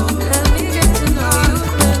you. Let me get to know you.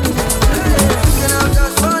 We can have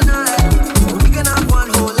just one night, or we can have one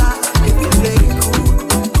whole life if you play it cool.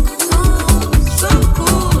 So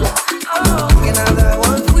cool. Oh, We can have that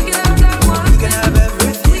one. we can have that one. We can have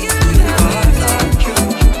everything. We can have everything.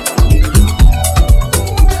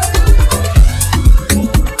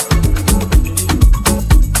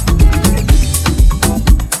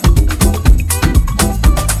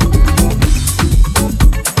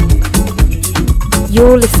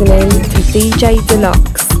 You're listening to DJ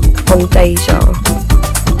Dlux on Deja.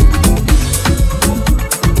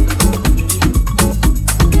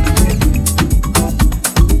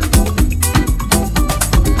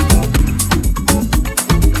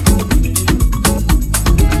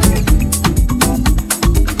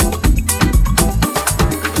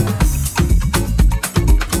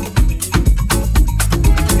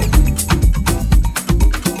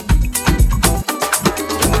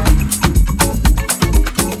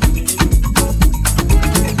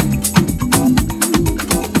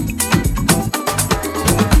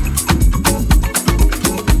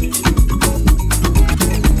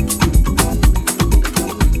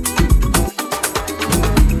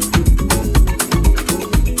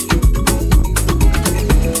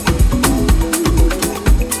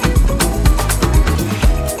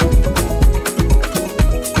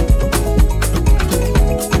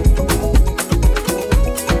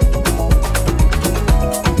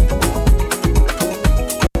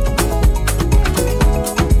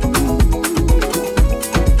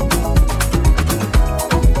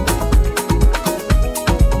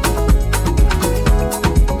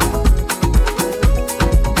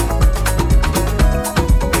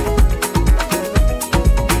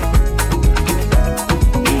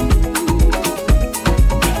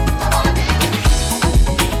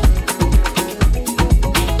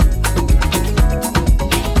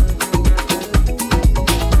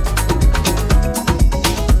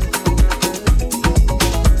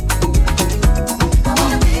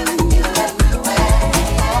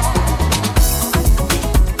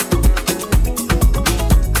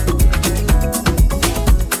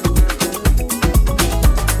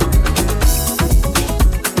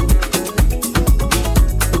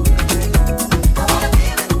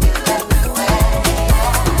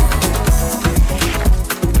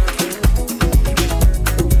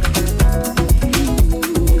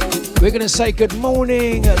 We're going to say good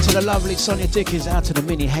morning to the lovely Sonia Dickens out to the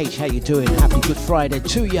Mini H. How you doing? Happy Good Friday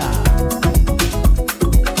to ya.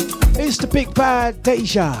 It's the big bad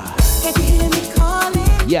Deja.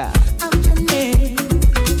 Yeah.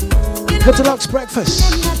 The Dlux Breakfast.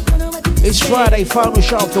 It's Friday, final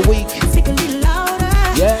show of the week.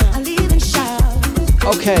 Yeah.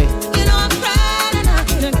 Okay.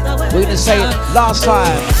 We're going to say it last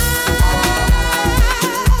time.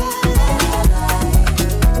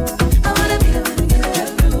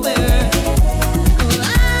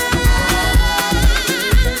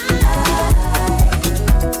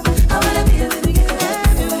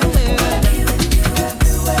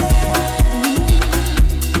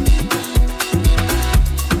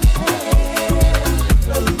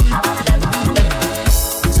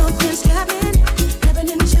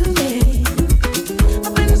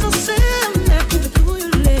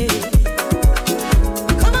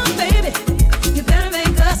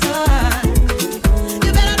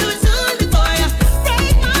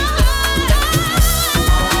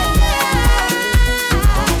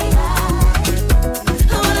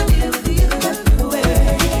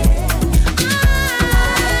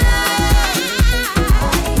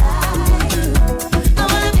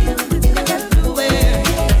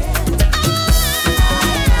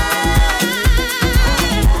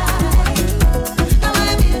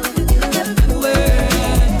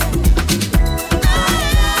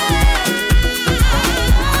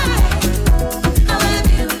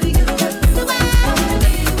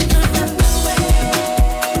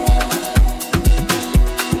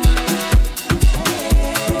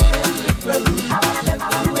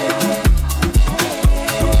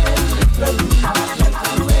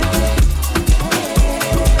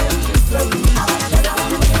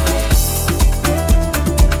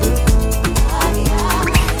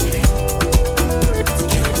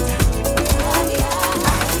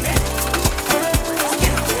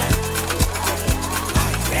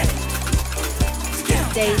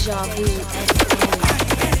 dejavufm.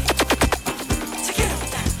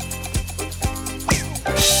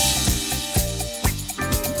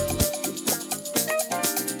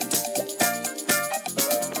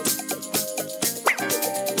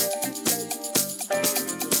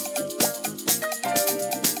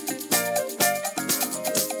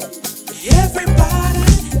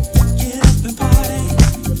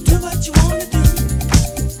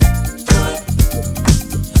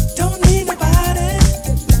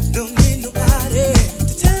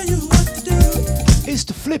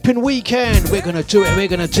 Weekend, we're gonna do it, we're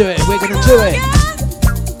gonna do it, we're gonna do it.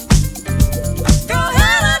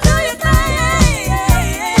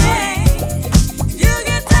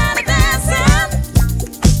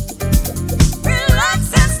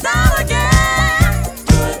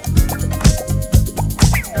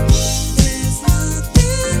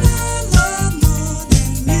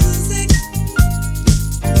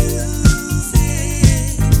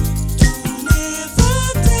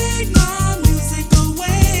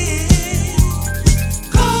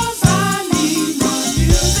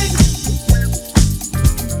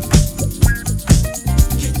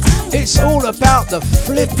 It's all about the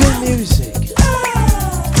flipping music.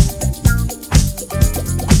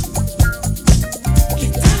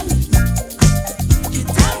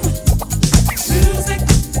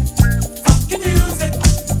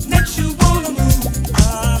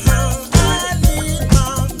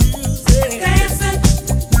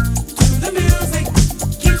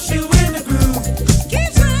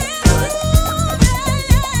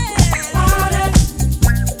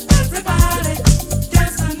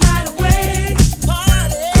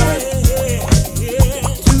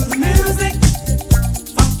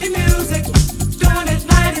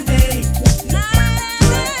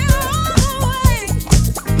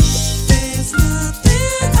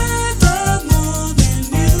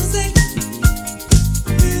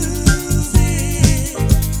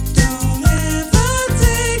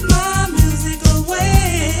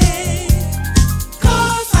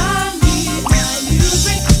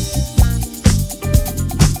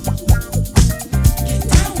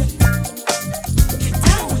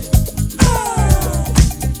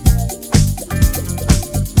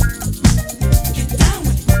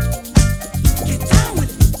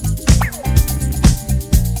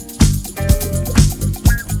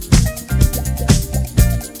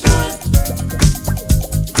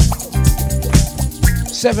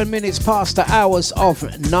 Seven minutes past the hours of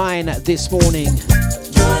 9 this morning.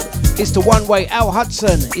 It's the one way, Al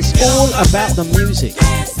Hudson. It's all about the music.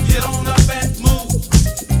 Get on up and move.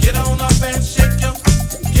 Get on up and shake your.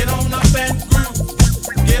 Get on up and groove.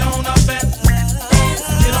 Get on up and dance.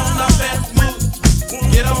 Get on up and move.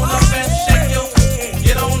 Get on up and shake your.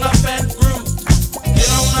 Get on up and groove. Get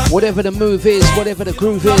on up. Whatever the move is, whatever the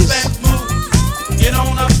groove is. Get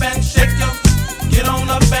on up and shake your. Get on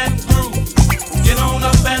up and groove. Get on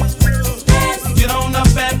up and dance. Get on up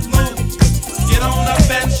and move. Get on up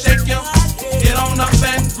and shake your. Get on up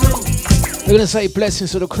and groove. We're going to say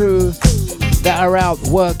blessings to the crew that are out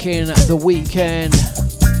working the weekend.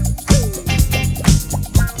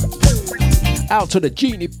 Out to the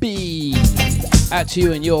Genie B. Out to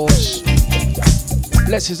you and yours.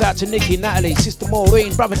 Blessings out to Nikki, Natalie, Sister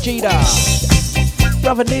Maureen, Brother Gita,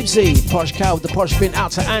 Brother Nibsy, Posh Cow with the Posh Bin.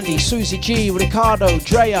 Out to Andy, Susie G, Ricardo,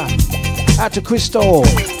 Drea. Out to Crystal.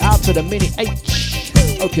 Out to the Mini H.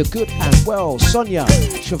 Hope you're good and well. Sonia,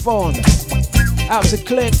 Siobhan. Out to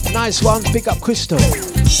Clint, nice one, big up Crystal.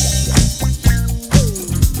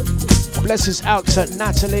 Blessings out to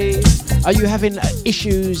Natalie. Are you having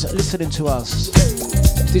issues listening to us?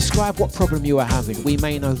 Describe what problem you are having. We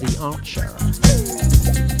may know the answer.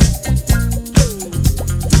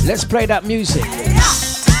 Let's play that music.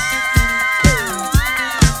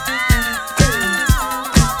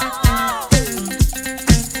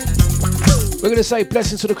 We're going to say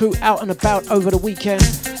blessings to the crew out and about over the weekend.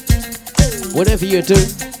 Whatever you do,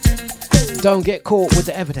 don't get caught with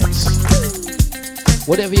the evidence.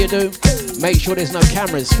 Whatever you do, make sure there's no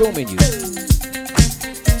cameras filming you.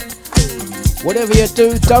 Whatever you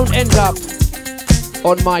do, don't end up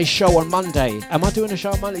on my show on Monday. Am I doing a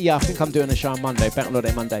show on Monday? Yeah, I think I'm doing a show on Monday, Bank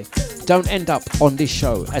Holiday Monday. Don't end up on this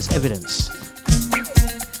show as evidence.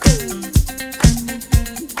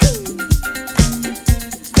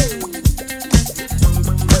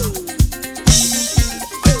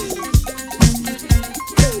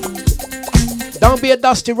 Don't be a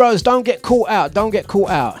Dusty Rose. Don't get caught out. Don't get caught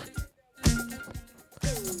out.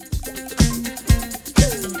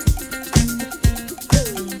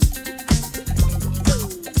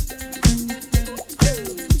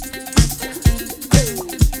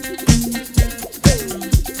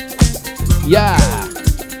 Yeah.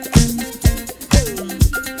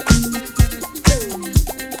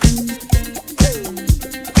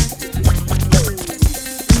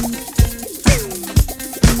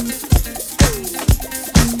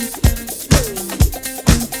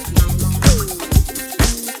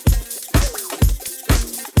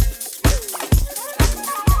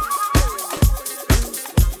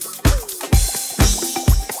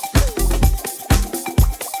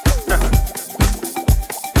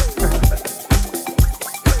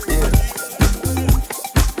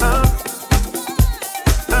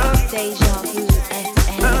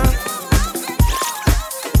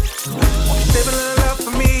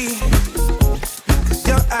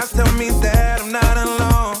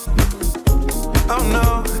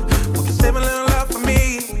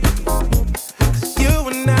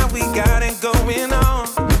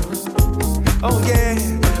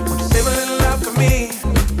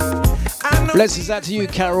 Blessings out to you,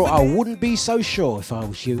 Carol. I wouldn't be so sure if I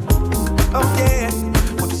was you. Oh yeah,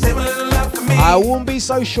 would you save a little love for me? I wouldn't be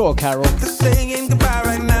so sure, Carol. Cause saying goodbye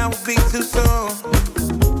right now would be too soon.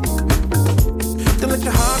 Don't let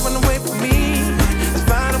your heart run away from me. Let's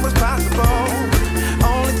find out what's possible.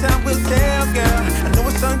 Only time will tell, girl. I know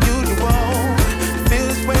it's unusual. Feel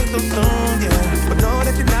this way so soon, yeah. But know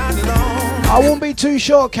that you're not alone. I won't be too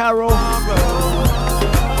sure, Carol.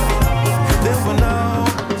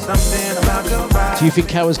 Do you think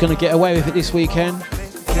Carol's going to get away with it this weekend?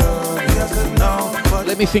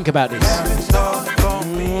 Let me think about this.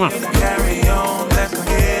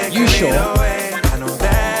 You sure?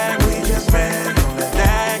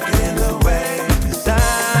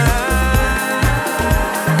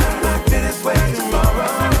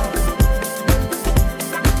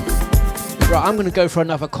 Right, I'm going to go for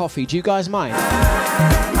another coffee. Do you guys mind?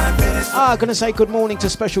 I'm going to say good morning to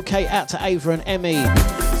Special K, out to Ava and Emmy.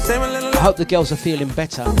 I hope the girls are feeling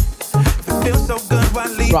better. Right,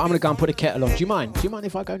 I'm going to go and put the kettle on. Do you mind? Do you mind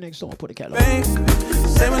if I go next door and put the kettle on?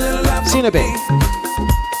 See you in a bit.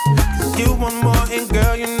 You want more, and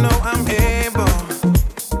girl, you know I'm able.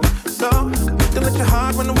 So, don't let your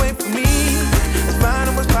heart run away from me. Let's find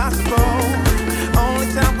out what's possible. Only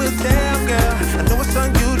time will tell, girl. I know it's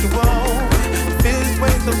unusual. Feel this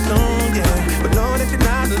way so soon, yeah. But know that you're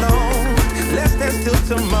not alone. Let's dance till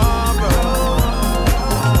tomorrow.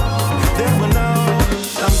 Then we'll know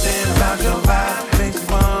something about your vibe makes you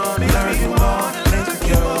want to learn you more. Makes you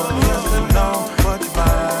curious to know what you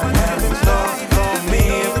might have in store for me.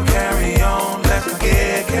 If we carry on, let's not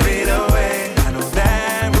get carried away. I know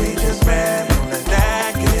that we just met, don't let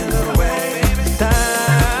that get in the way.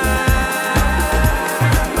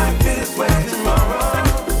 Time might feel this way tomorrow.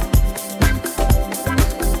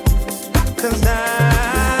 Cause I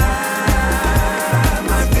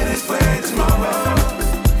might feel this way tomorrow.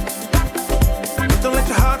 Don't let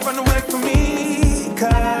your heart run away from me,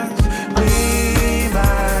 cause we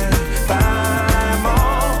might find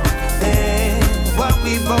more than what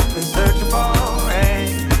we both been searching for. And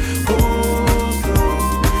who's to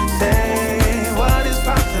say what is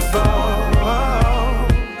possible?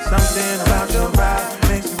 Something about your vibe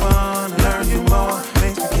makes me wanna learn you more.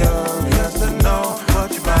 Makes me curious to know what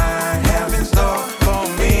you might have in store for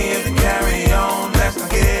me. If you carry on, let's not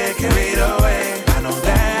get carried away. I know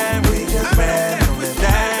that we just met, don't let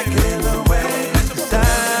that get in the way. Cause I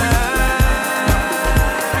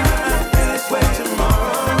feel this way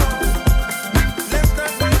tomorrow. Let's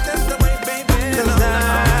not wait, that's the way, baby. Cause I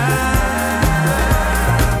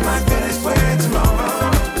might feel this way tomorrow.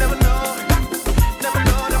 Never know, never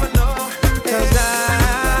know, never know. Cause I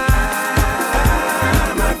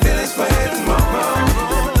might feel this way tomorrow.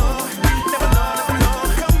 Never know, never know.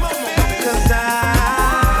 Come on, baby. Cause I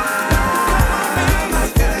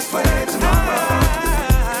might feel this way tomorrow.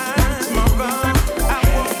 Tomorrow, I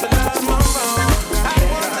want to love tomorrow. I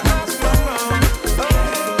want to love tomorrow. Oh,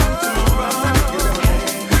 tomorrow.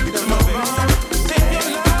 Send your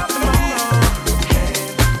love tomorrow.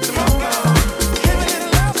 Tomorrow. Give me a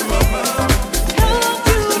little love tomorrow.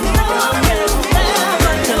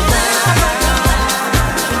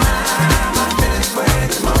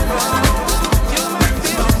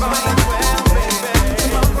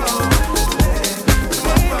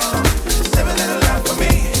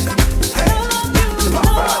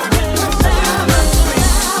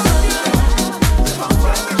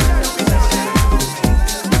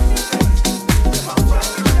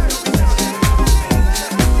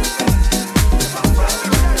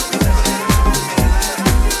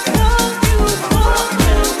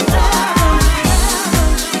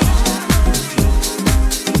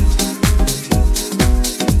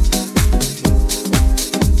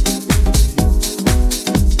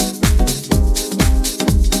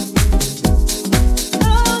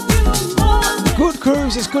 Good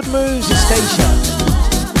cruise, it's good moves, it's station.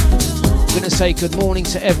 I'm going to say good morning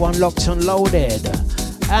to everyone locked and loaded.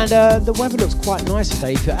 And the weather looks quite nice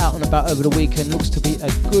today. If you're out and about over the weekend, looks to be a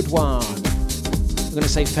good one. I'm going to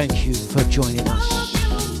say thank you for joining us.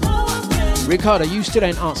 Ricardo, you still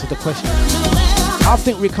ain't answered the question. I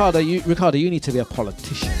think, Ricardo, you need to be a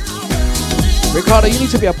politician. Ricardo, you need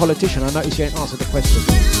to be a politician. I notice you ain't answered the question.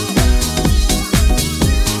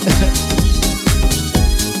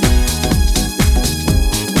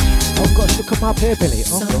 Oh gosh, look at my beer belly.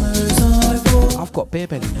 Oh, God. I've got beer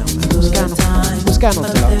belly now, man. What's going on? What's going on,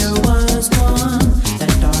 Dlux?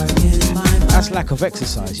 That's lack of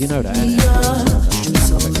exercise, you know that, ain't it?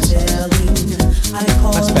 That's lack of exercise.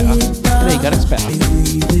 That's better. There you go, that's better.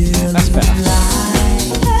 That's better.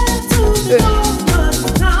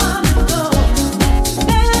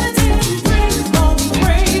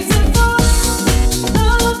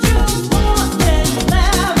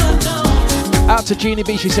 to Jeannie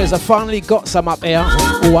B. She says, I finally got some up here.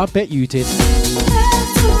 Oh, I bet you did.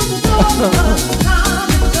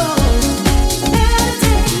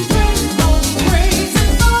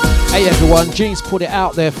 Hey everyone, Jean's put it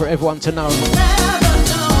out there for everyone to know.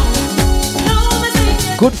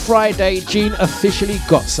 Good Friday, Jean officially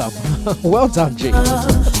got some. Well done, Jean.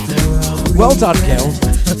 Well done, girl.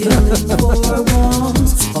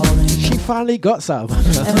 She finally got some.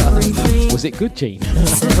 Was it good, Jean?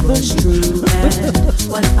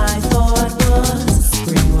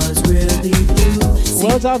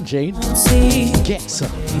 Well done, Jean. Get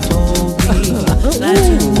some.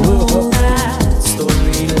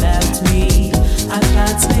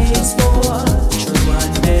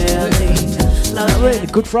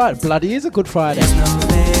 Good Friday. Bloody is a good Friday.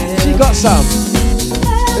 She got some.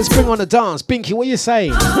 Let's bring on the dance. Binky, what are you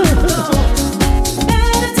saying?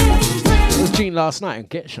 It was Jean last night and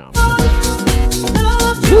get some.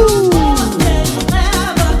 Woo.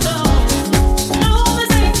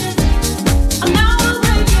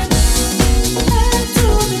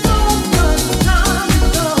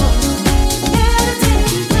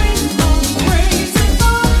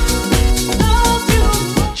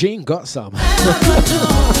 Jean got some.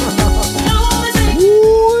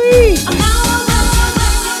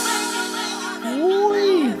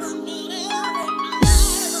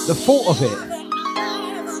 The thought of it.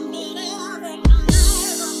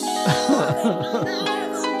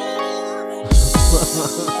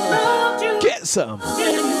 Get some.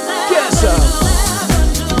 Get some.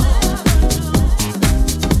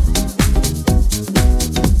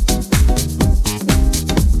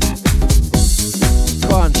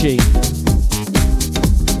 Go on, Jean.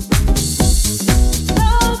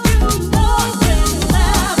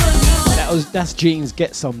 That's Jean's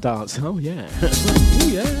Get Some dance. Oh yeah. Oh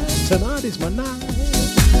yeah. Tonight is my night.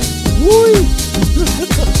 Woo!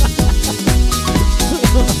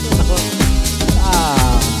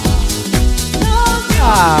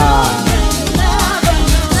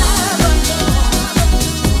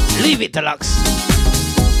 Leave it, Dlux.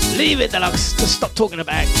 Leave it, Dlux. Just stop talking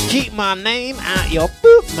about it. Keep my name out your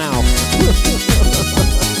boop mouth.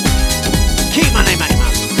 Keep my name out your mouth.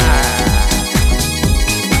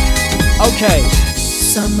 Okay.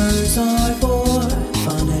 Summers are for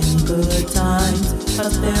fun and good times,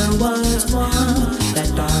 but there was one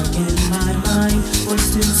that darkened my mind.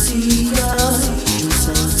 Was to see us do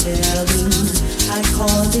some telling. I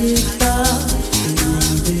called it love,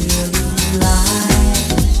 feeling really light.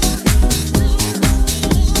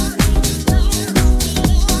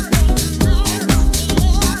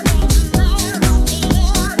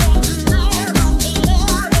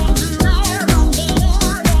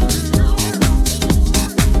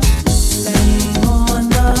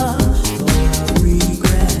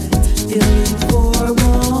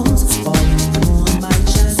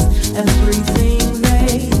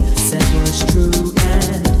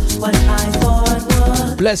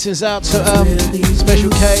 Blessings out to Special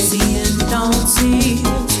K. Don't see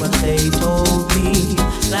what they told me.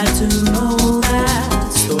 Glad to know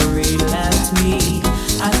that story left me.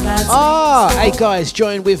 Hey guys,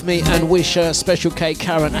 join with me and wish Special K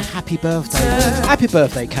Karen a happy birthday. Happy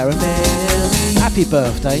birthday, Karen. Happy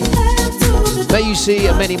birthday. May you see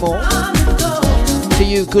many more. To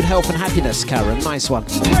you, good health and happiness, Karen. Nice one.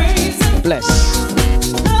 Bless.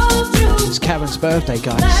 It's Karen's birthday,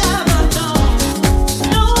 guys.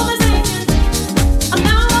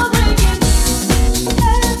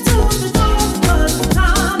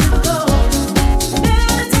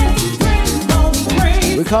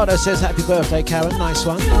 Ricardo says happy birthday, Karen. Nice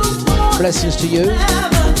one. Blessings to you.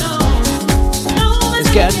 Let's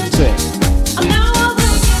get into it.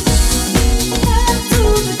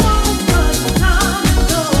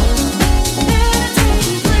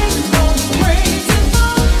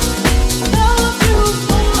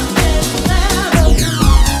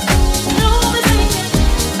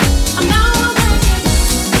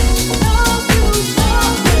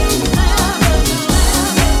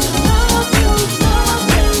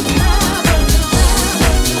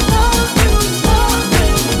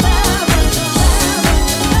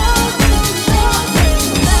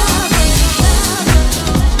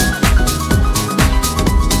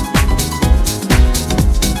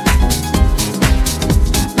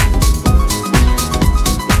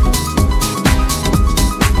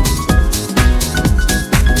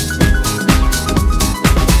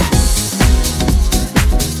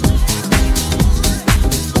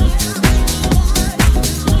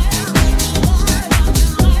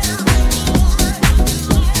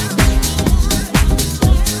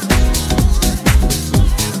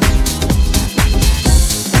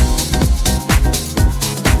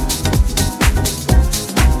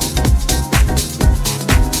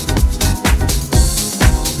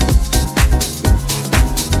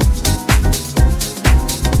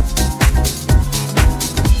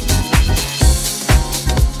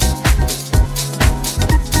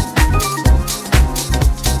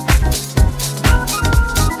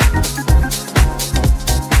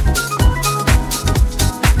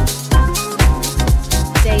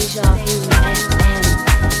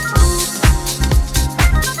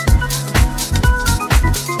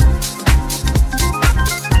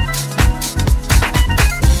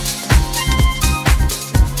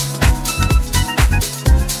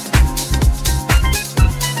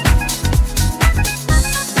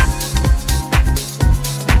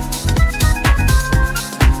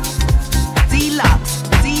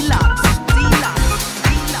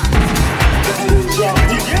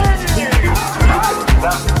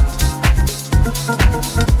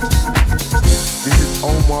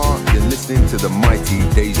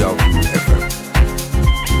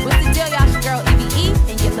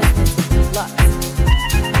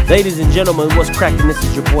 Ladies and gentlemen, what's cracking? This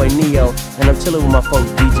is your boy Neo, and I'm chilling with my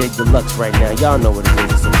folks DJ Dlux right now. Y'all know what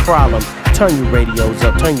it is. It's a problem. Turn your radios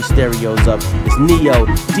up, turn your stereos up. It's Neo,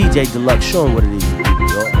 DJ Dlux, show 'em what it is.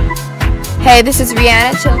 Hey, this is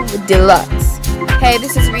Rihanna chilling with Dlux. Hey,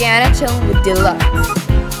 this is Rihanna chilling with Dlux.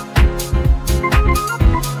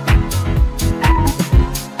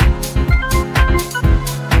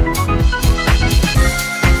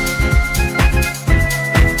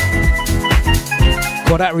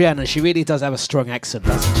 Well, that Rihanna, she really does have a strong accent,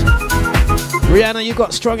 doesn't she? Rihanna, you got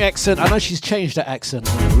a strong accent. I know she's changed her accent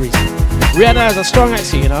recently. Rihanna has a strong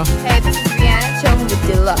accent, you know. Hey, this is Rihanna chilling with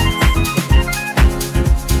Dlux.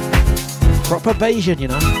 Proper Bayesian, you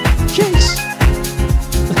know. Jeez.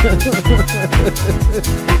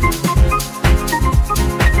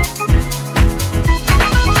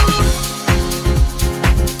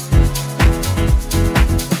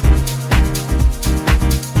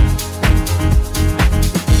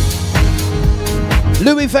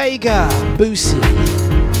 Louis Vega, Boosie.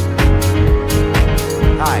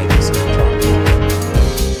 Hi, this is John.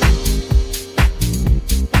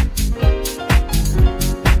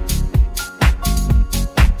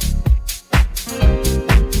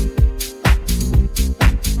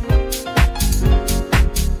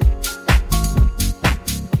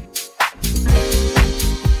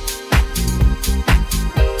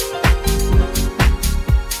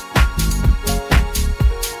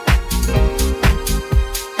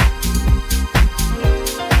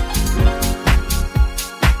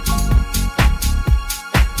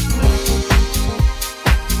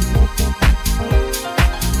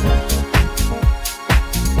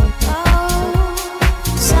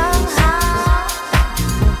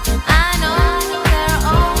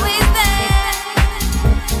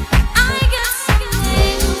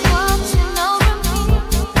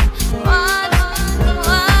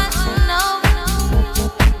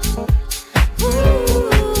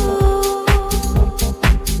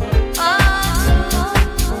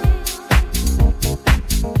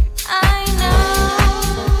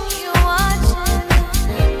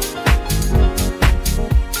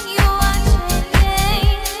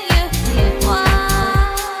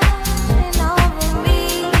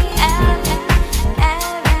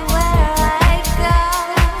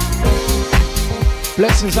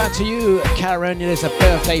 Blessings out to you, Karen. There's a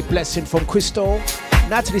birthday blessing from Crystal.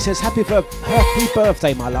 Natalie says, happy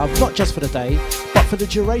birthday, my love. Not just for the day, but for the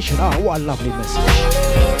duration. Oh, what a lovely message.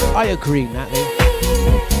 I agree,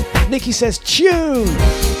 Natalie. Nikki says, tune.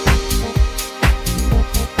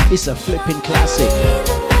 It's a flipping classic.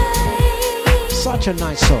 Such a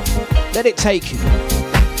nice song. Let it take you.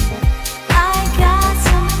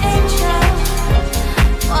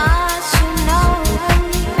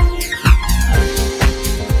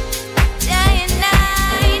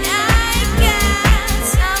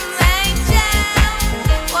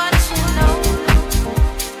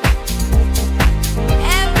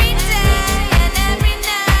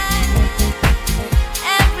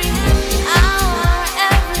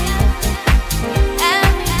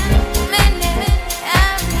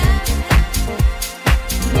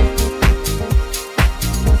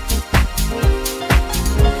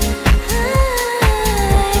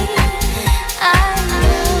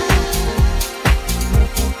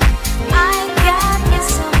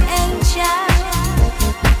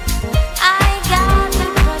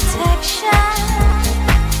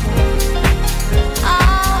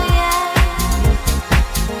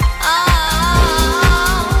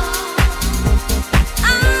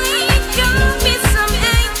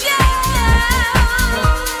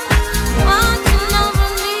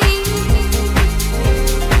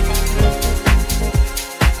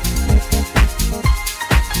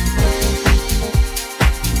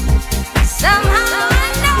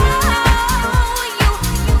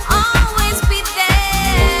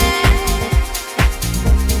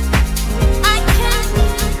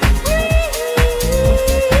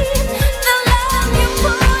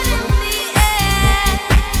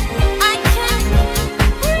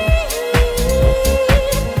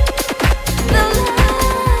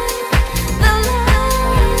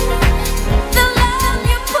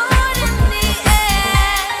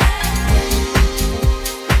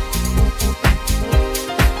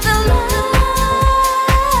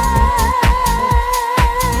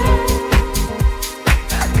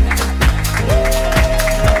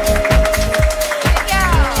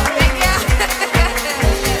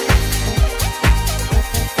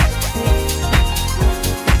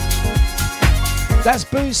 That's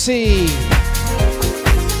Boosie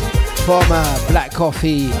from Black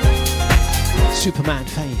Coffee, Superman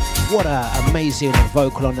fame. What an amazing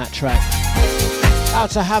vocal on that track.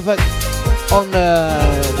 Out to Havoc on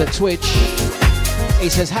the Twitch. He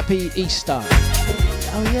says, Happy Easter.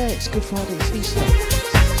 Oh yeah, it's Good Friday, it's Easter.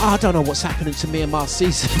 I don't know what's happening to me and my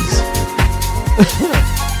seasons.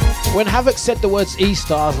 When Havoc said the words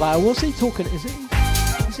Easter, I was like, what's he talking? Is it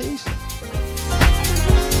Easter?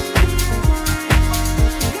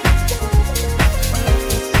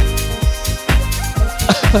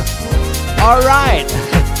 Alright.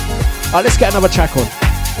 Let's get another track on.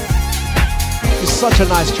 It's such a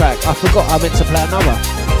nice track. I forgot I meant to play another.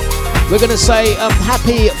 We're going to say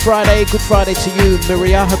happy Friday, Good Friday to you,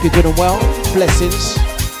 Maria. Hope you're good and well. Blessings.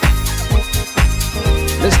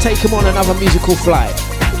 Let's take him on another musical flight.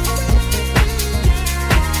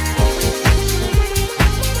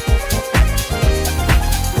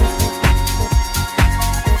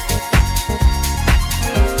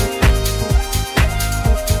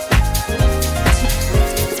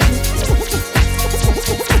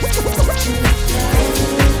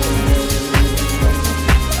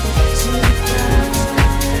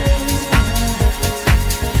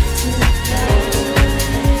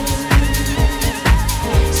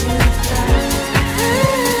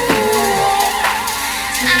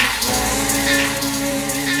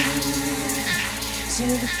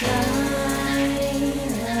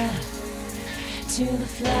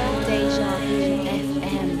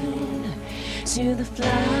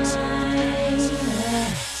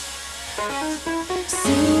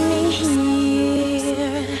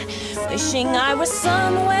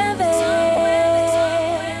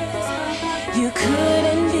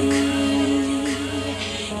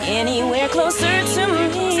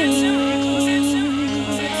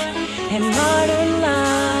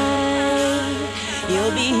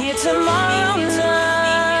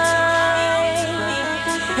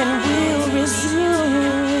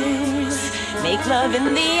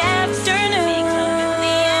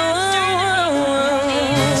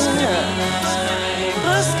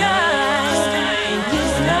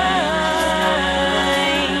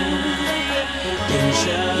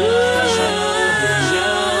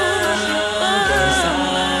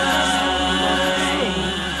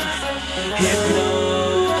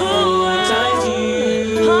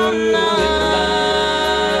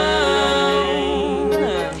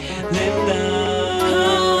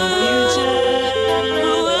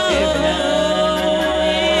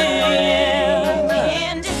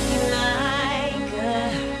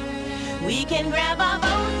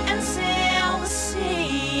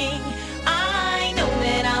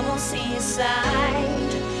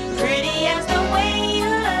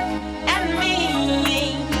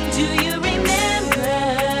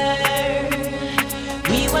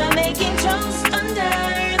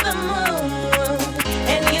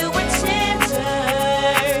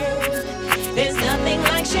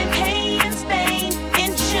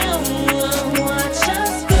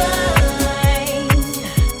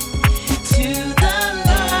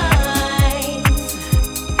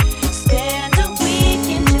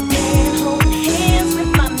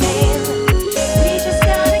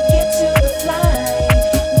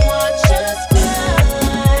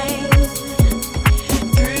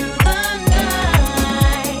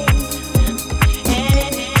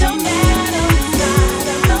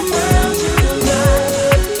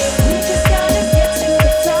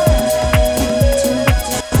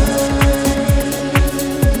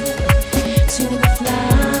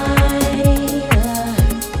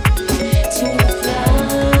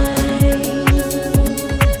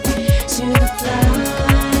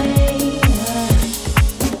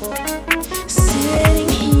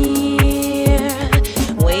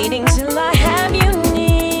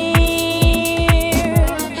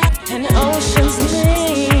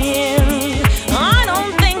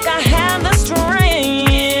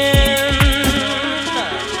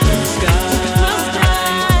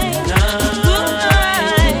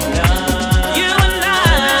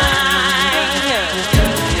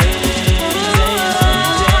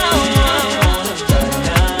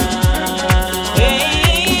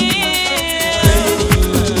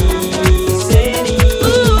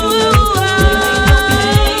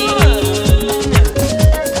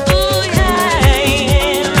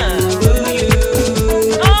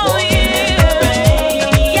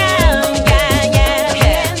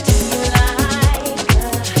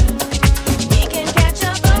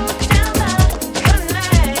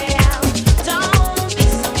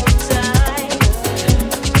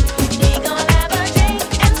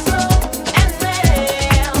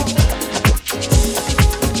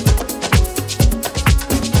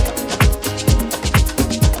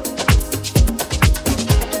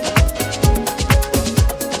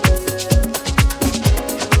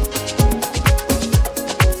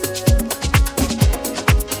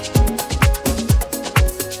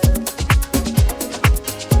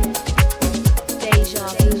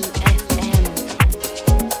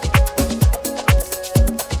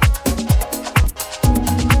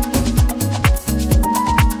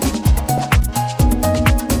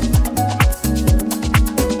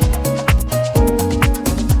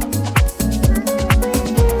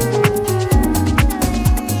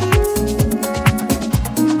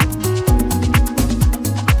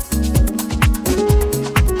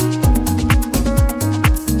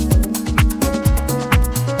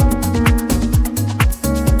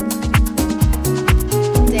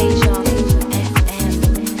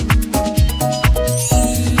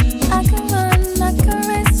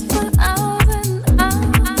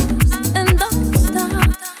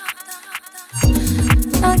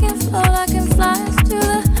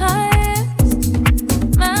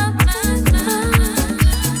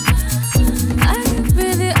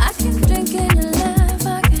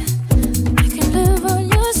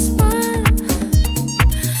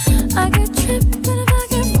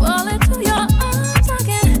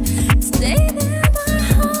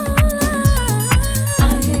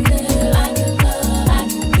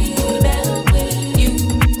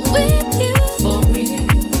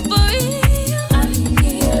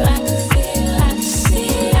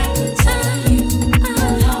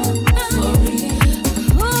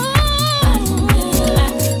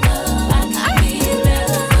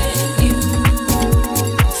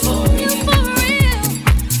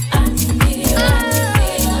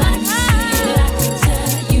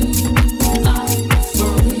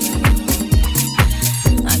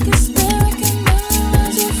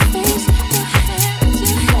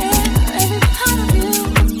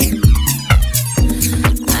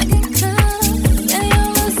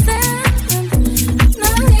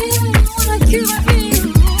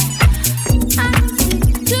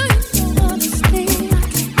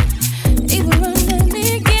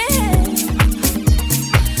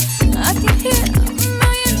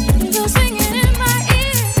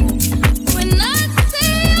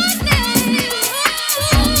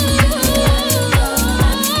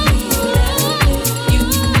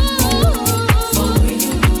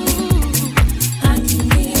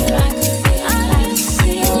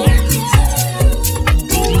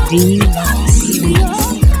 Dlux.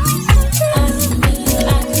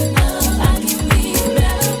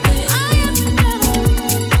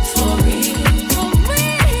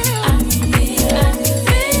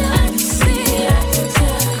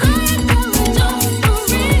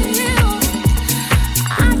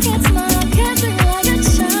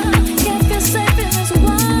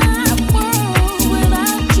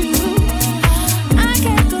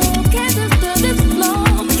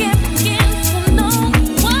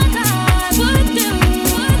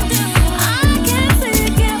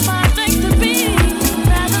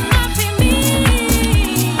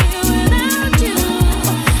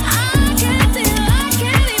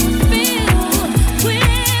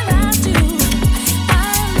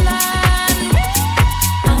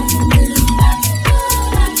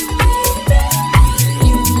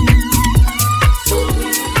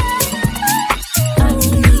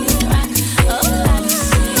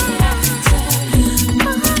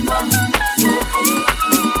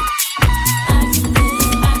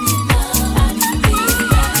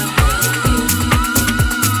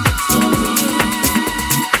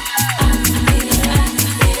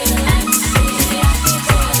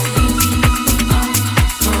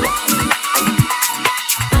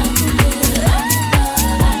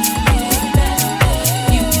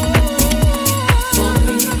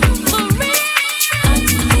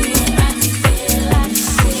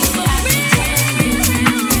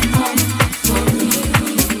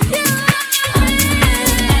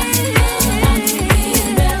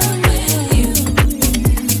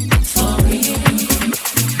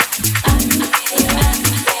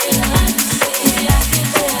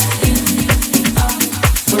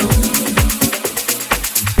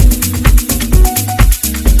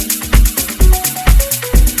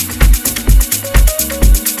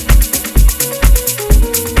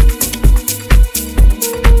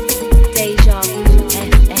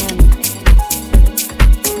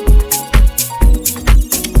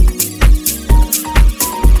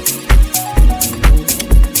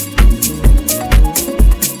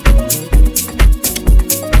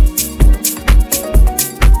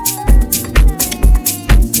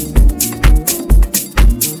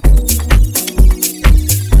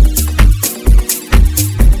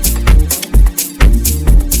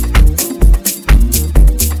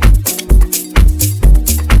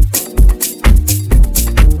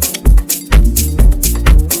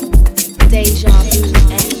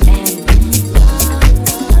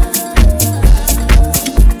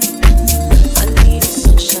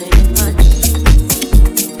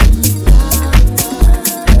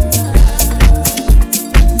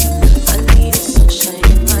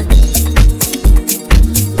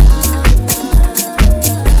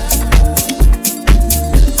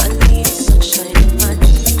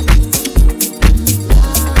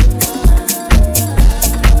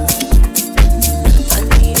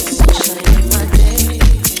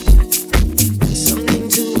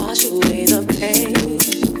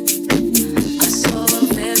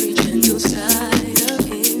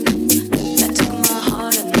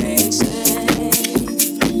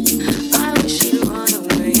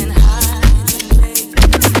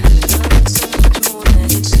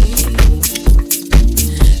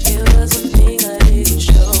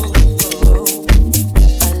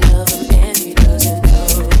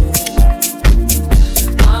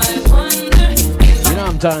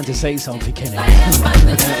 Dying to say something, Kenny.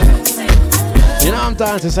 You know I'm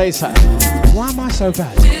dying to say something. Why am I so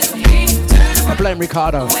bad? I blame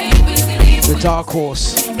Ricardo, the dark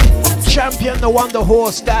horse, champion, the wonder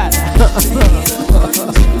horse, dad.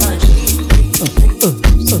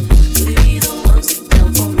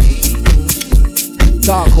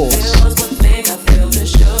 Dark horse.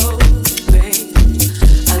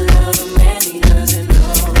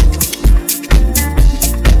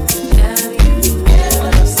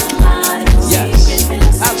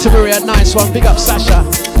 Maria, nice one. Big up Sasha.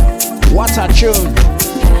 What a tune.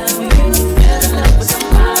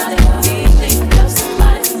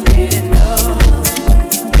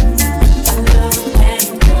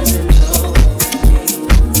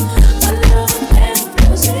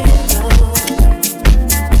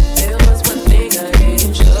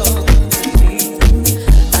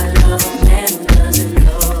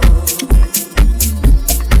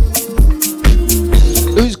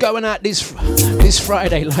 Who's going out this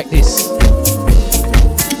Friday like this?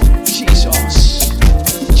 Jesus.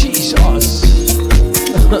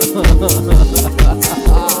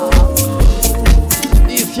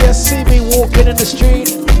 If you see me walking in the street,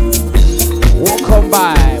 walk on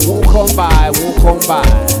by, walk on by, walk on by.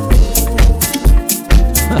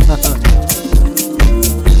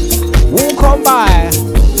 Walk on by,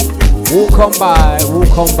 walk on by,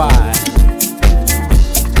 walk on by.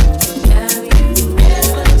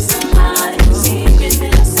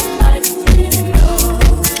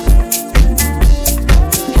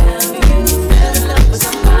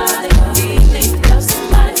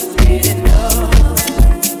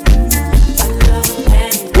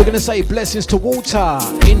 We're going to say blessings to Walter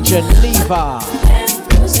in Geneva.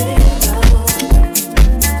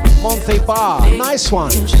 Monte Bar, nice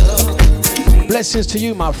one. Blessings to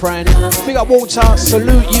you, my friend. Big up Walter,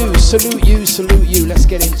 salute you, salute you, salute you. Let's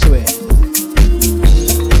get into it.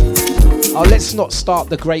 Oh, let's not start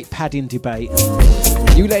the great padding debate.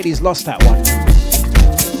 You ladies lost that one.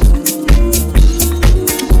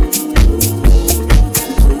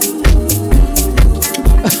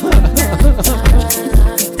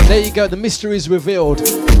 There you go, the mystery is revealed.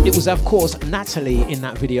 It was, of course, Natalie in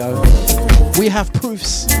that video. We have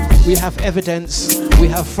proofs, we have evidence, we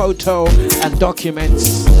have photo and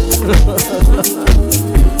documents.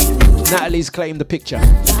 Natalie's claimed the picture,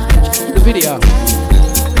 the video.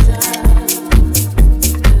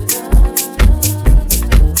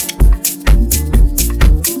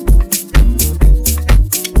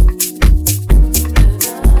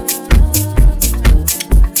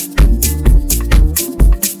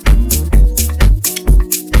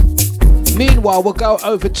 Meanwhile, we're going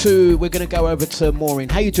to go over to Maureen.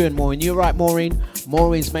 How you doing, Maureen? You alright, Maureen?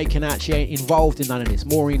 Maureen's making out she ain't involved in none of this.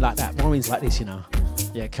 Maureen like that. Maureen's like this, you know.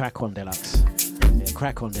 Yeah, crack on, Dlux. Yeah,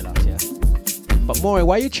 crack on, Dlux, yeah. But Maureen,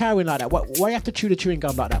 why are you chowing like that? Why you have to chew the chewing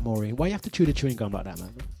gum like that, Maureen? Why you have to chew the chewing gum like that,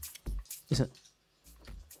 man? Listen.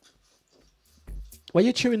 Why are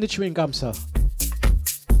you chewing the chewing gum, sir?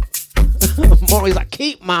 Maureen's like,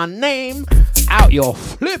 keep my name out your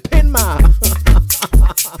flipping mouth.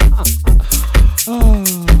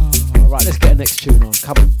 Right, let's get the next tune on.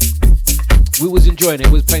 Come on. We was enjoying it.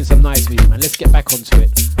 We was playing some nice music, man. Let's get back onto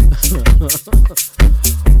it.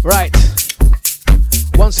 Right.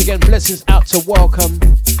 Once again, blessings out to welcome.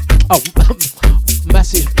 Oh,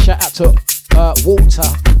 massive shout out to Walter.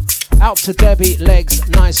 Out to Debbie, Legs,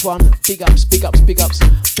 nice one. Big ups, big ups, big ups.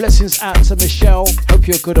 Blessings out to Michelle. Hope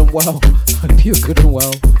you're good and well. Hope you're good and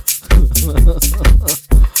well.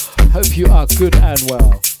 Hope you are good and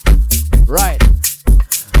well. Right.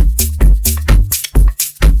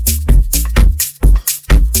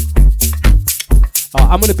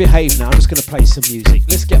 I'm going to behave now. I'm just going to play some music.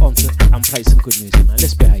 Let's get on to and play some good music, man.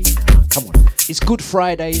 Let's behave now, man. Come on. It's Good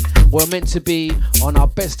Friday. We're meant to be on our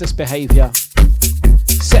bestest behaviour.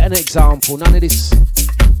 Set an example. None of this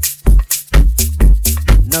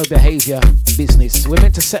no behaviour business. We're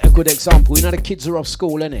meant to set a good example. You know the kids are off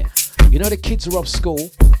school, innit? You know the kids are off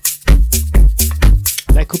school.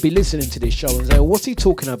 They could be listening to this show and say, well, what's he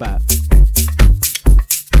talking about?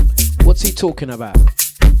 What's he talking about?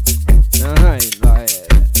 Alright, like,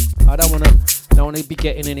 I don't want to be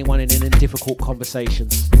getting anyone in difficult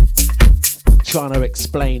conversations, trying to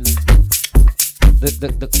explain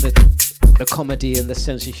the comedy and the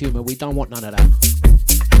sense of humour. We don't want none of that.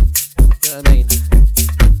 You know what I mean?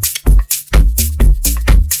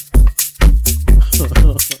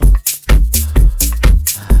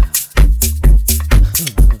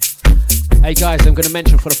 Hey guys, I'm going to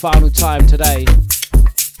mention for the final time today,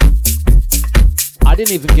 I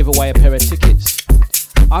didn't even give away a pair of tickets.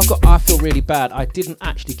 I feel really bad. I didn't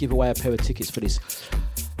actually give away a pair of tickets for this.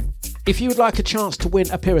 If you would like a chance to win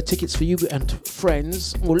a pair of tickets for you and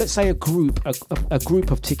friends, or let's say a group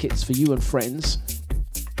of tickets for you and friends,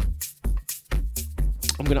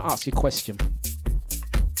 I'm going to ask you a question.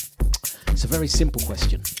 It's a very simple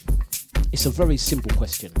question. It's a very simple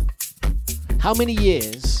question. How many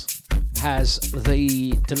years has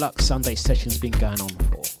the Dlux Sunday sessions been going on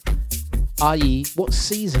for? I.e., what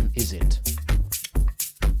season is it?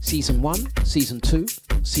 Season 1, Season 2,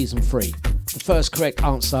 Season 3. The first correct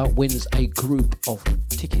answer wins a group of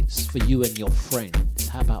tickets for you and your friends.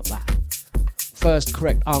 How about that? First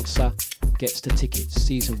correct answer gets the tickets.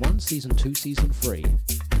 Season 1, Season 2, Season 3.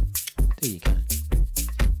 There you go.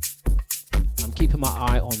 I'm keeping my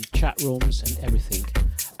eye on chat rooms and everything.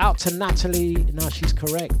 Out to Natalie. Now she's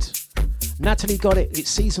correct. Natalie got it. It's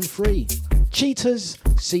Season 3. Cheaters,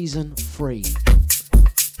 Season 3.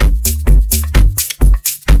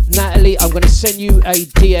 Natalie, I'm going to send you a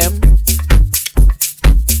DM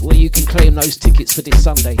where you can claim those tickets for this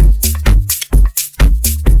Sunday.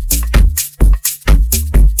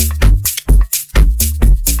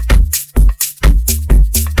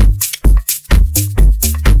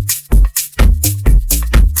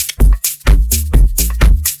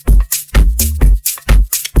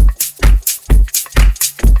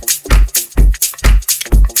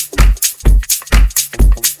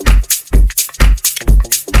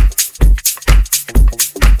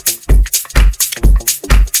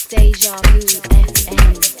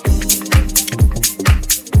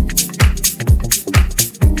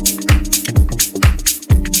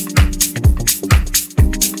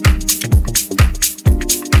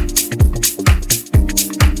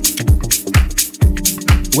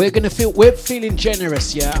 We're feeling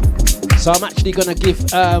generous, yeah. So I'm actually gonna give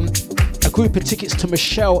a group of tickets to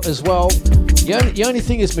Michelle as well. The only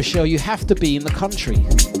thing is, Michelle, you have to be in the country.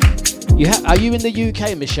 Are you in the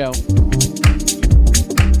UK, Michelle?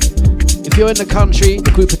 If you're in the country,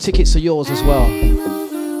 the group of tickets are yours as well.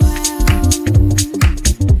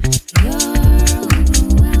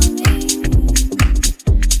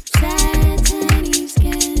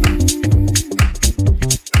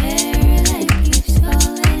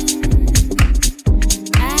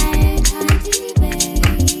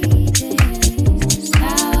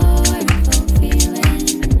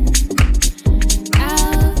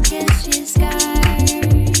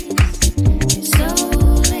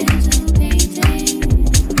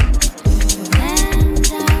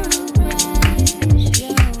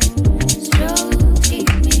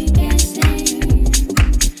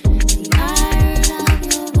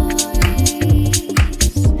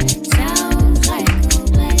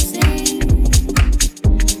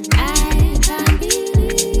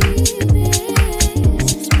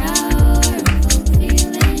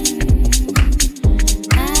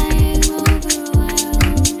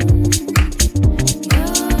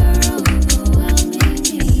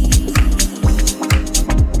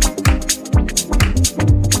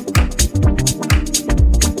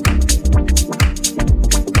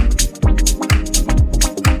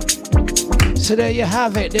 So there you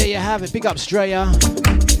have it, Big up Straya.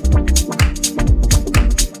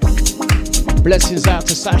 Blessings out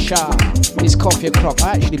to Sasha. It's coffee o'clock.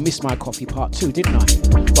 I actually missed my coffee part 2, didn't I?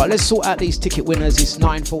 Right, let's sort out these ticket winners. It's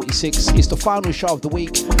 9:46. It's the final show of the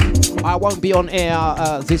week. I won't be on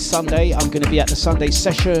air this Sunday. I'm going to be at the Sunday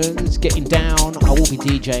sessions, getting down. I will be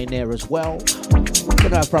DJing there as well.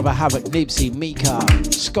 Gonna have Brother Havoc, Nipsey, Mika,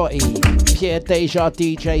 Scotty, Pierre, Deja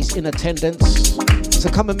DJs in attendance. So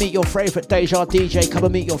come and meet your favourite Deja DJ. Come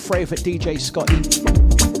and meet your favourite DJ Scotty.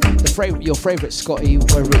 Your favourite Scotty,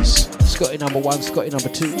 whether it's Scotty number 1, Scotty number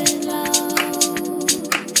 2.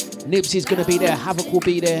 Nipsey's gonna be there. Havoc will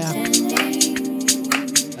be there,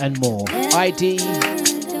 and more. ID,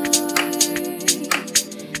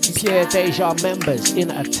 Pierre Deja members in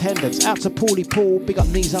attendance. Out to Paulie Paul. Big up,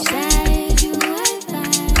 knees up.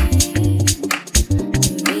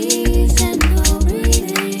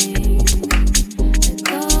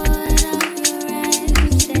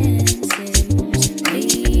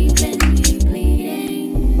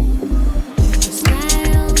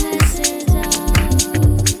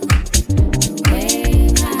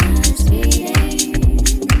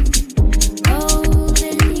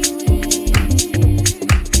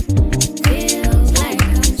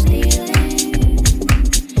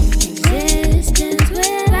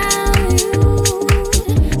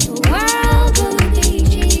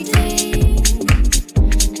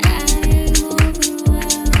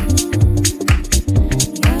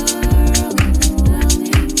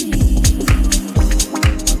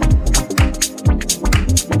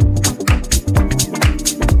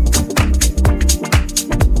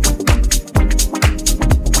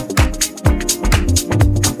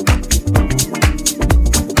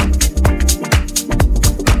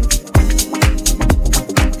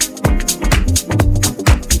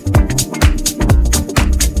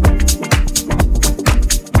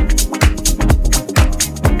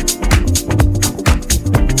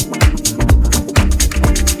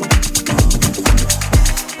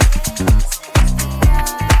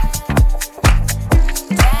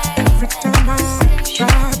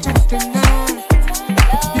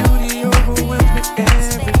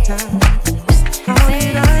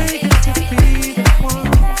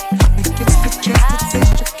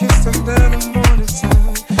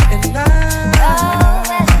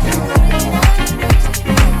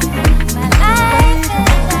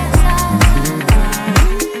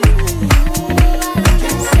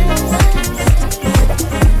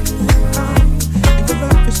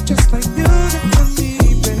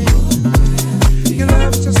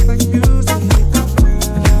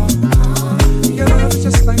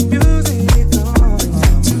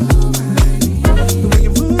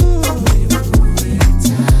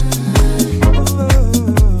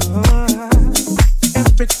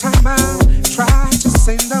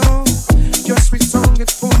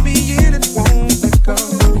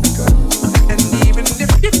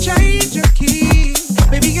 Change your key,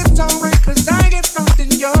 baby, it's alright, 'cause I get lost in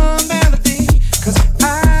your melody.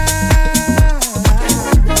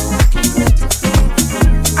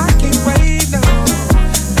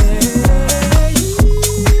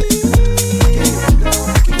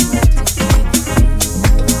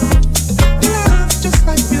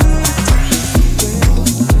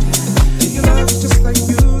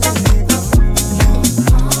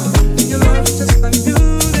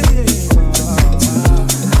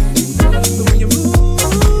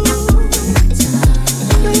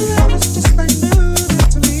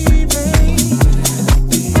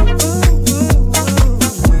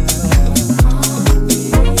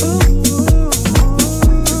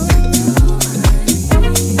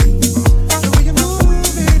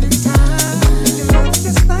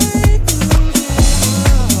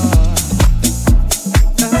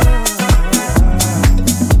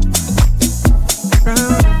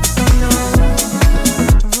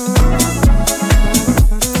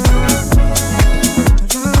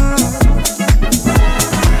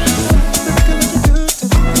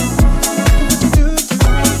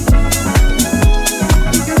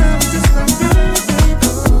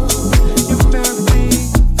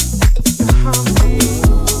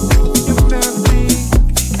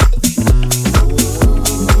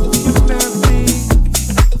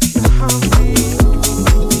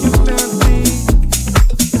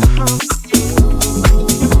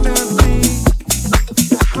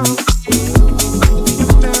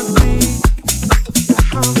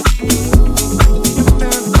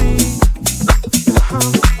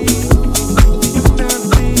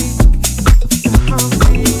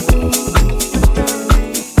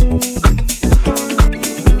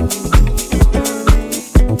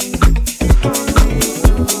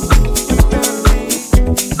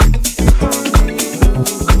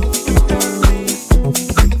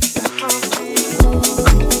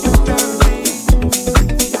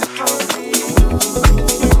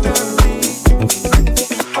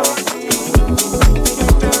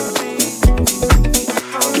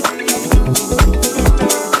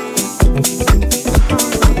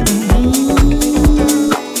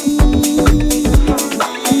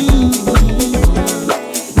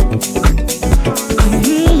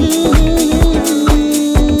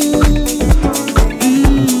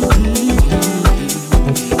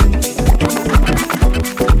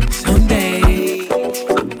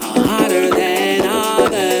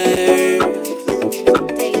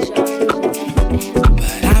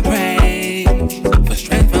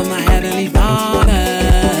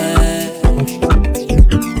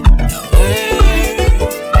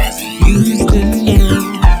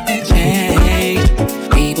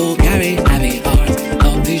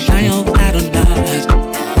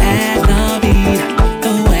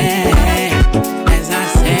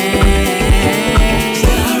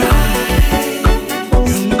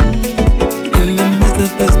 the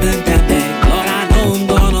first pandemic. Lord, I know I'm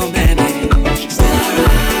gonna manage. It's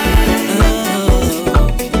alright.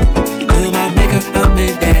 Do my makeup, I'm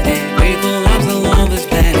in daddy. Grateful I'm still on this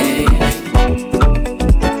planet.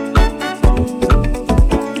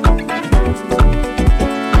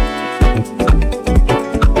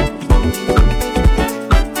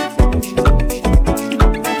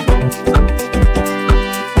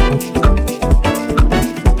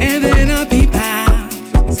 And then I peep out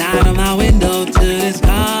side of my window to discover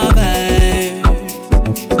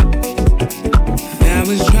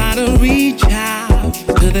families try to reach out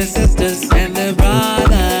to their sisters and their brothers.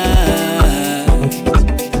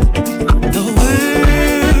 The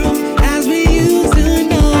world as we used to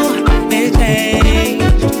know it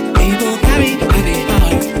changed. People carry heavy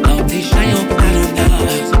hearts, love they shine your battle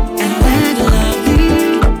doors, and let love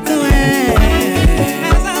lead the way.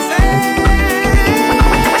 As I say,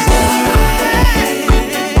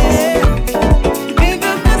 in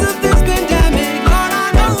the midst of this pandemic, Lord, I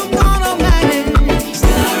know I'm gonna manage.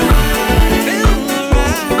 Feel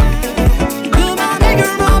alright. Do my nigga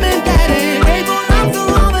mom and daddy. Grateful I'm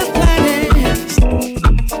still on this planet.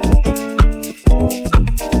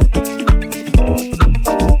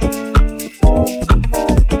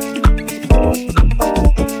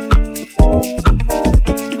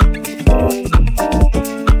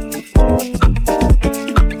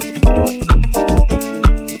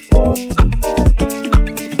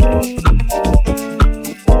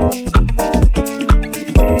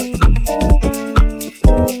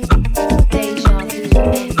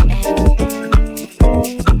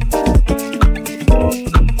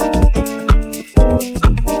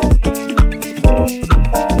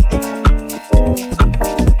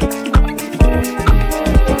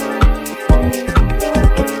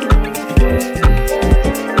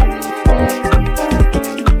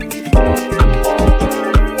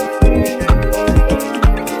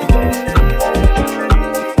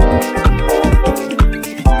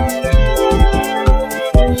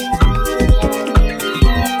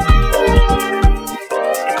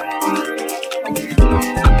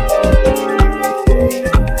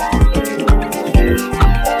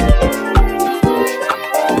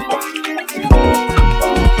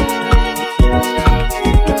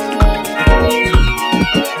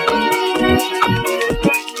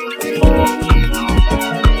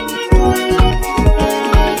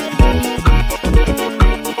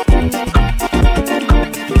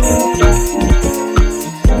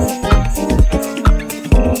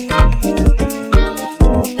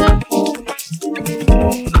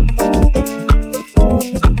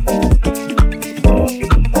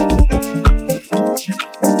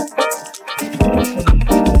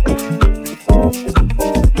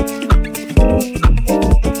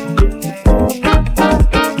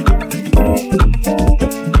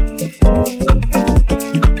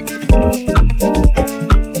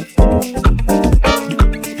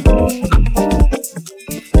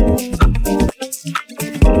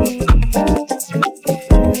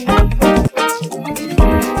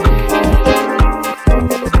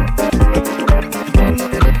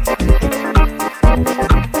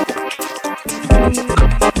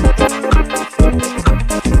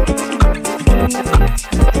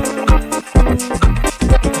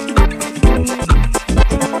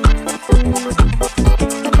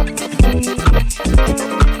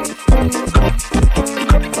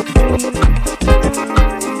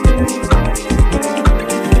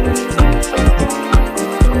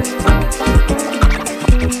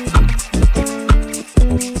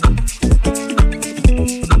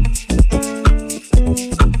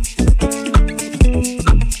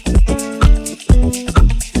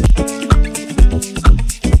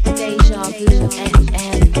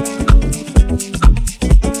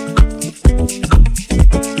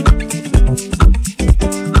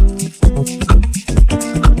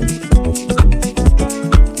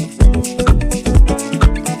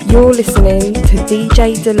 You're listening to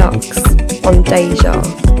DJ Dlux on Deja.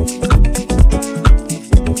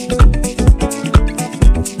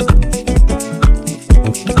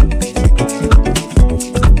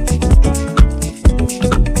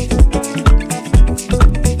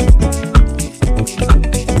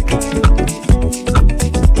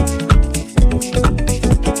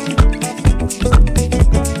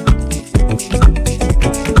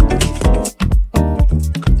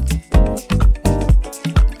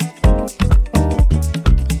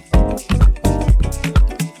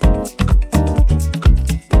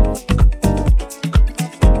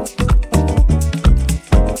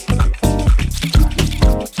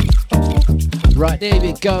 Right, there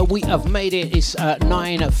we go. We have made it. It's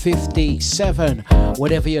 9:57.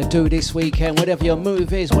 Whatever you do this weekend, whatever your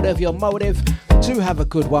move is, whatever your motive, To have a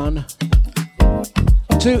good one.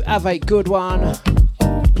 To have a good one.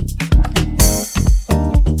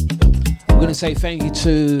 I'm going to say thank you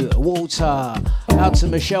to Walter, out to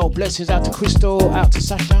Michelle, blessings out to Crystal, out to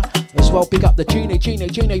Sasha as well. Big up the Genie,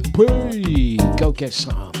 P. Go get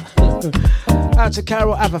some. Out to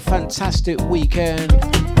Carol, have a fantastic weekend.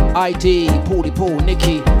 ID, Paulie Paul,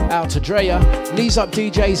 Nikki, out to Drea. Knees Up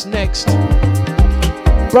DJs next.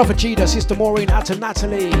 Brother Gita, Sister Maureen, out to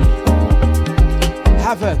Natalie.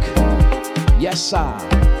 Havoc, yes sir.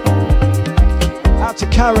 Out to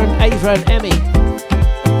Karen, Ava and Emmy.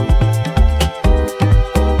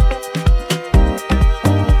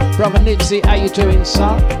 Brother Nipsey, how you doing,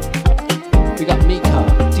 sir? We got Mika,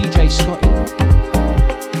 DJ Scotty.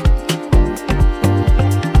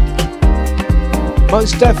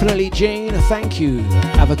 Most definitely, Jean, thank you.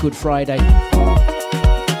 Have a good Friday.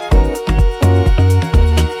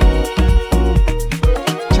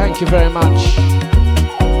 Thank you very much.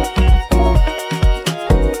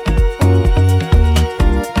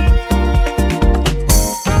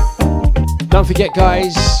 Don't forget,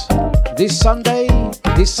 guys, this Sunday,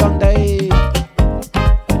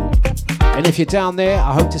 and if you're down there,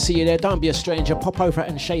 I hope to see you there. Don't be a stranger, pop over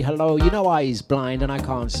and say hello. You know I is blind and I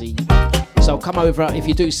can't see, so come over. If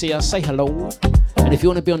you do see us, say hello. And if you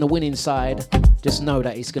want to be on the winning side, just know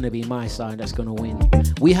that it's going to be my side that's going to win.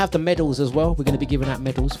 We have the medals as well. We're going to be giving out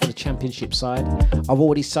medals for the championship side. I've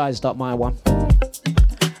already sized up my one.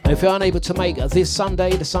 And if you're unable to make this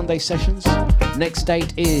Sunday, the Sunday sessions, next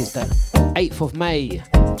date is the 8th of May,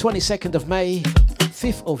 22nd of May,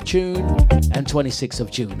 5th of June, and 26th of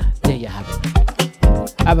June. There you have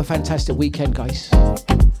it. Have a fantastic weekend, guys.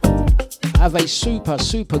 Have a super,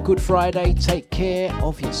 super good Friday. Take care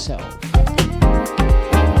of yourself.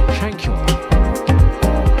 Thank you.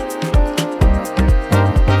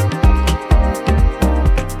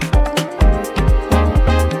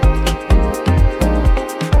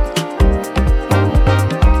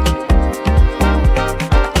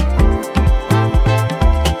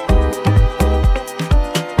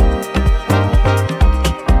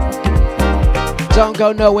 Don't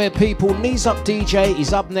go nowhere, people. Knees Up DJ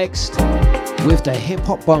is up next with the Hip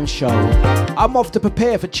Hop Bomb Show. I'm off to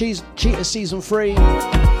prepare for Cheetah Season 3.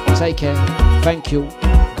 Take care. Thank you.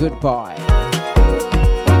 Goodbye.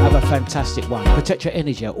 Have a fantastic one. Protect your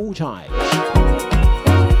energy at all times.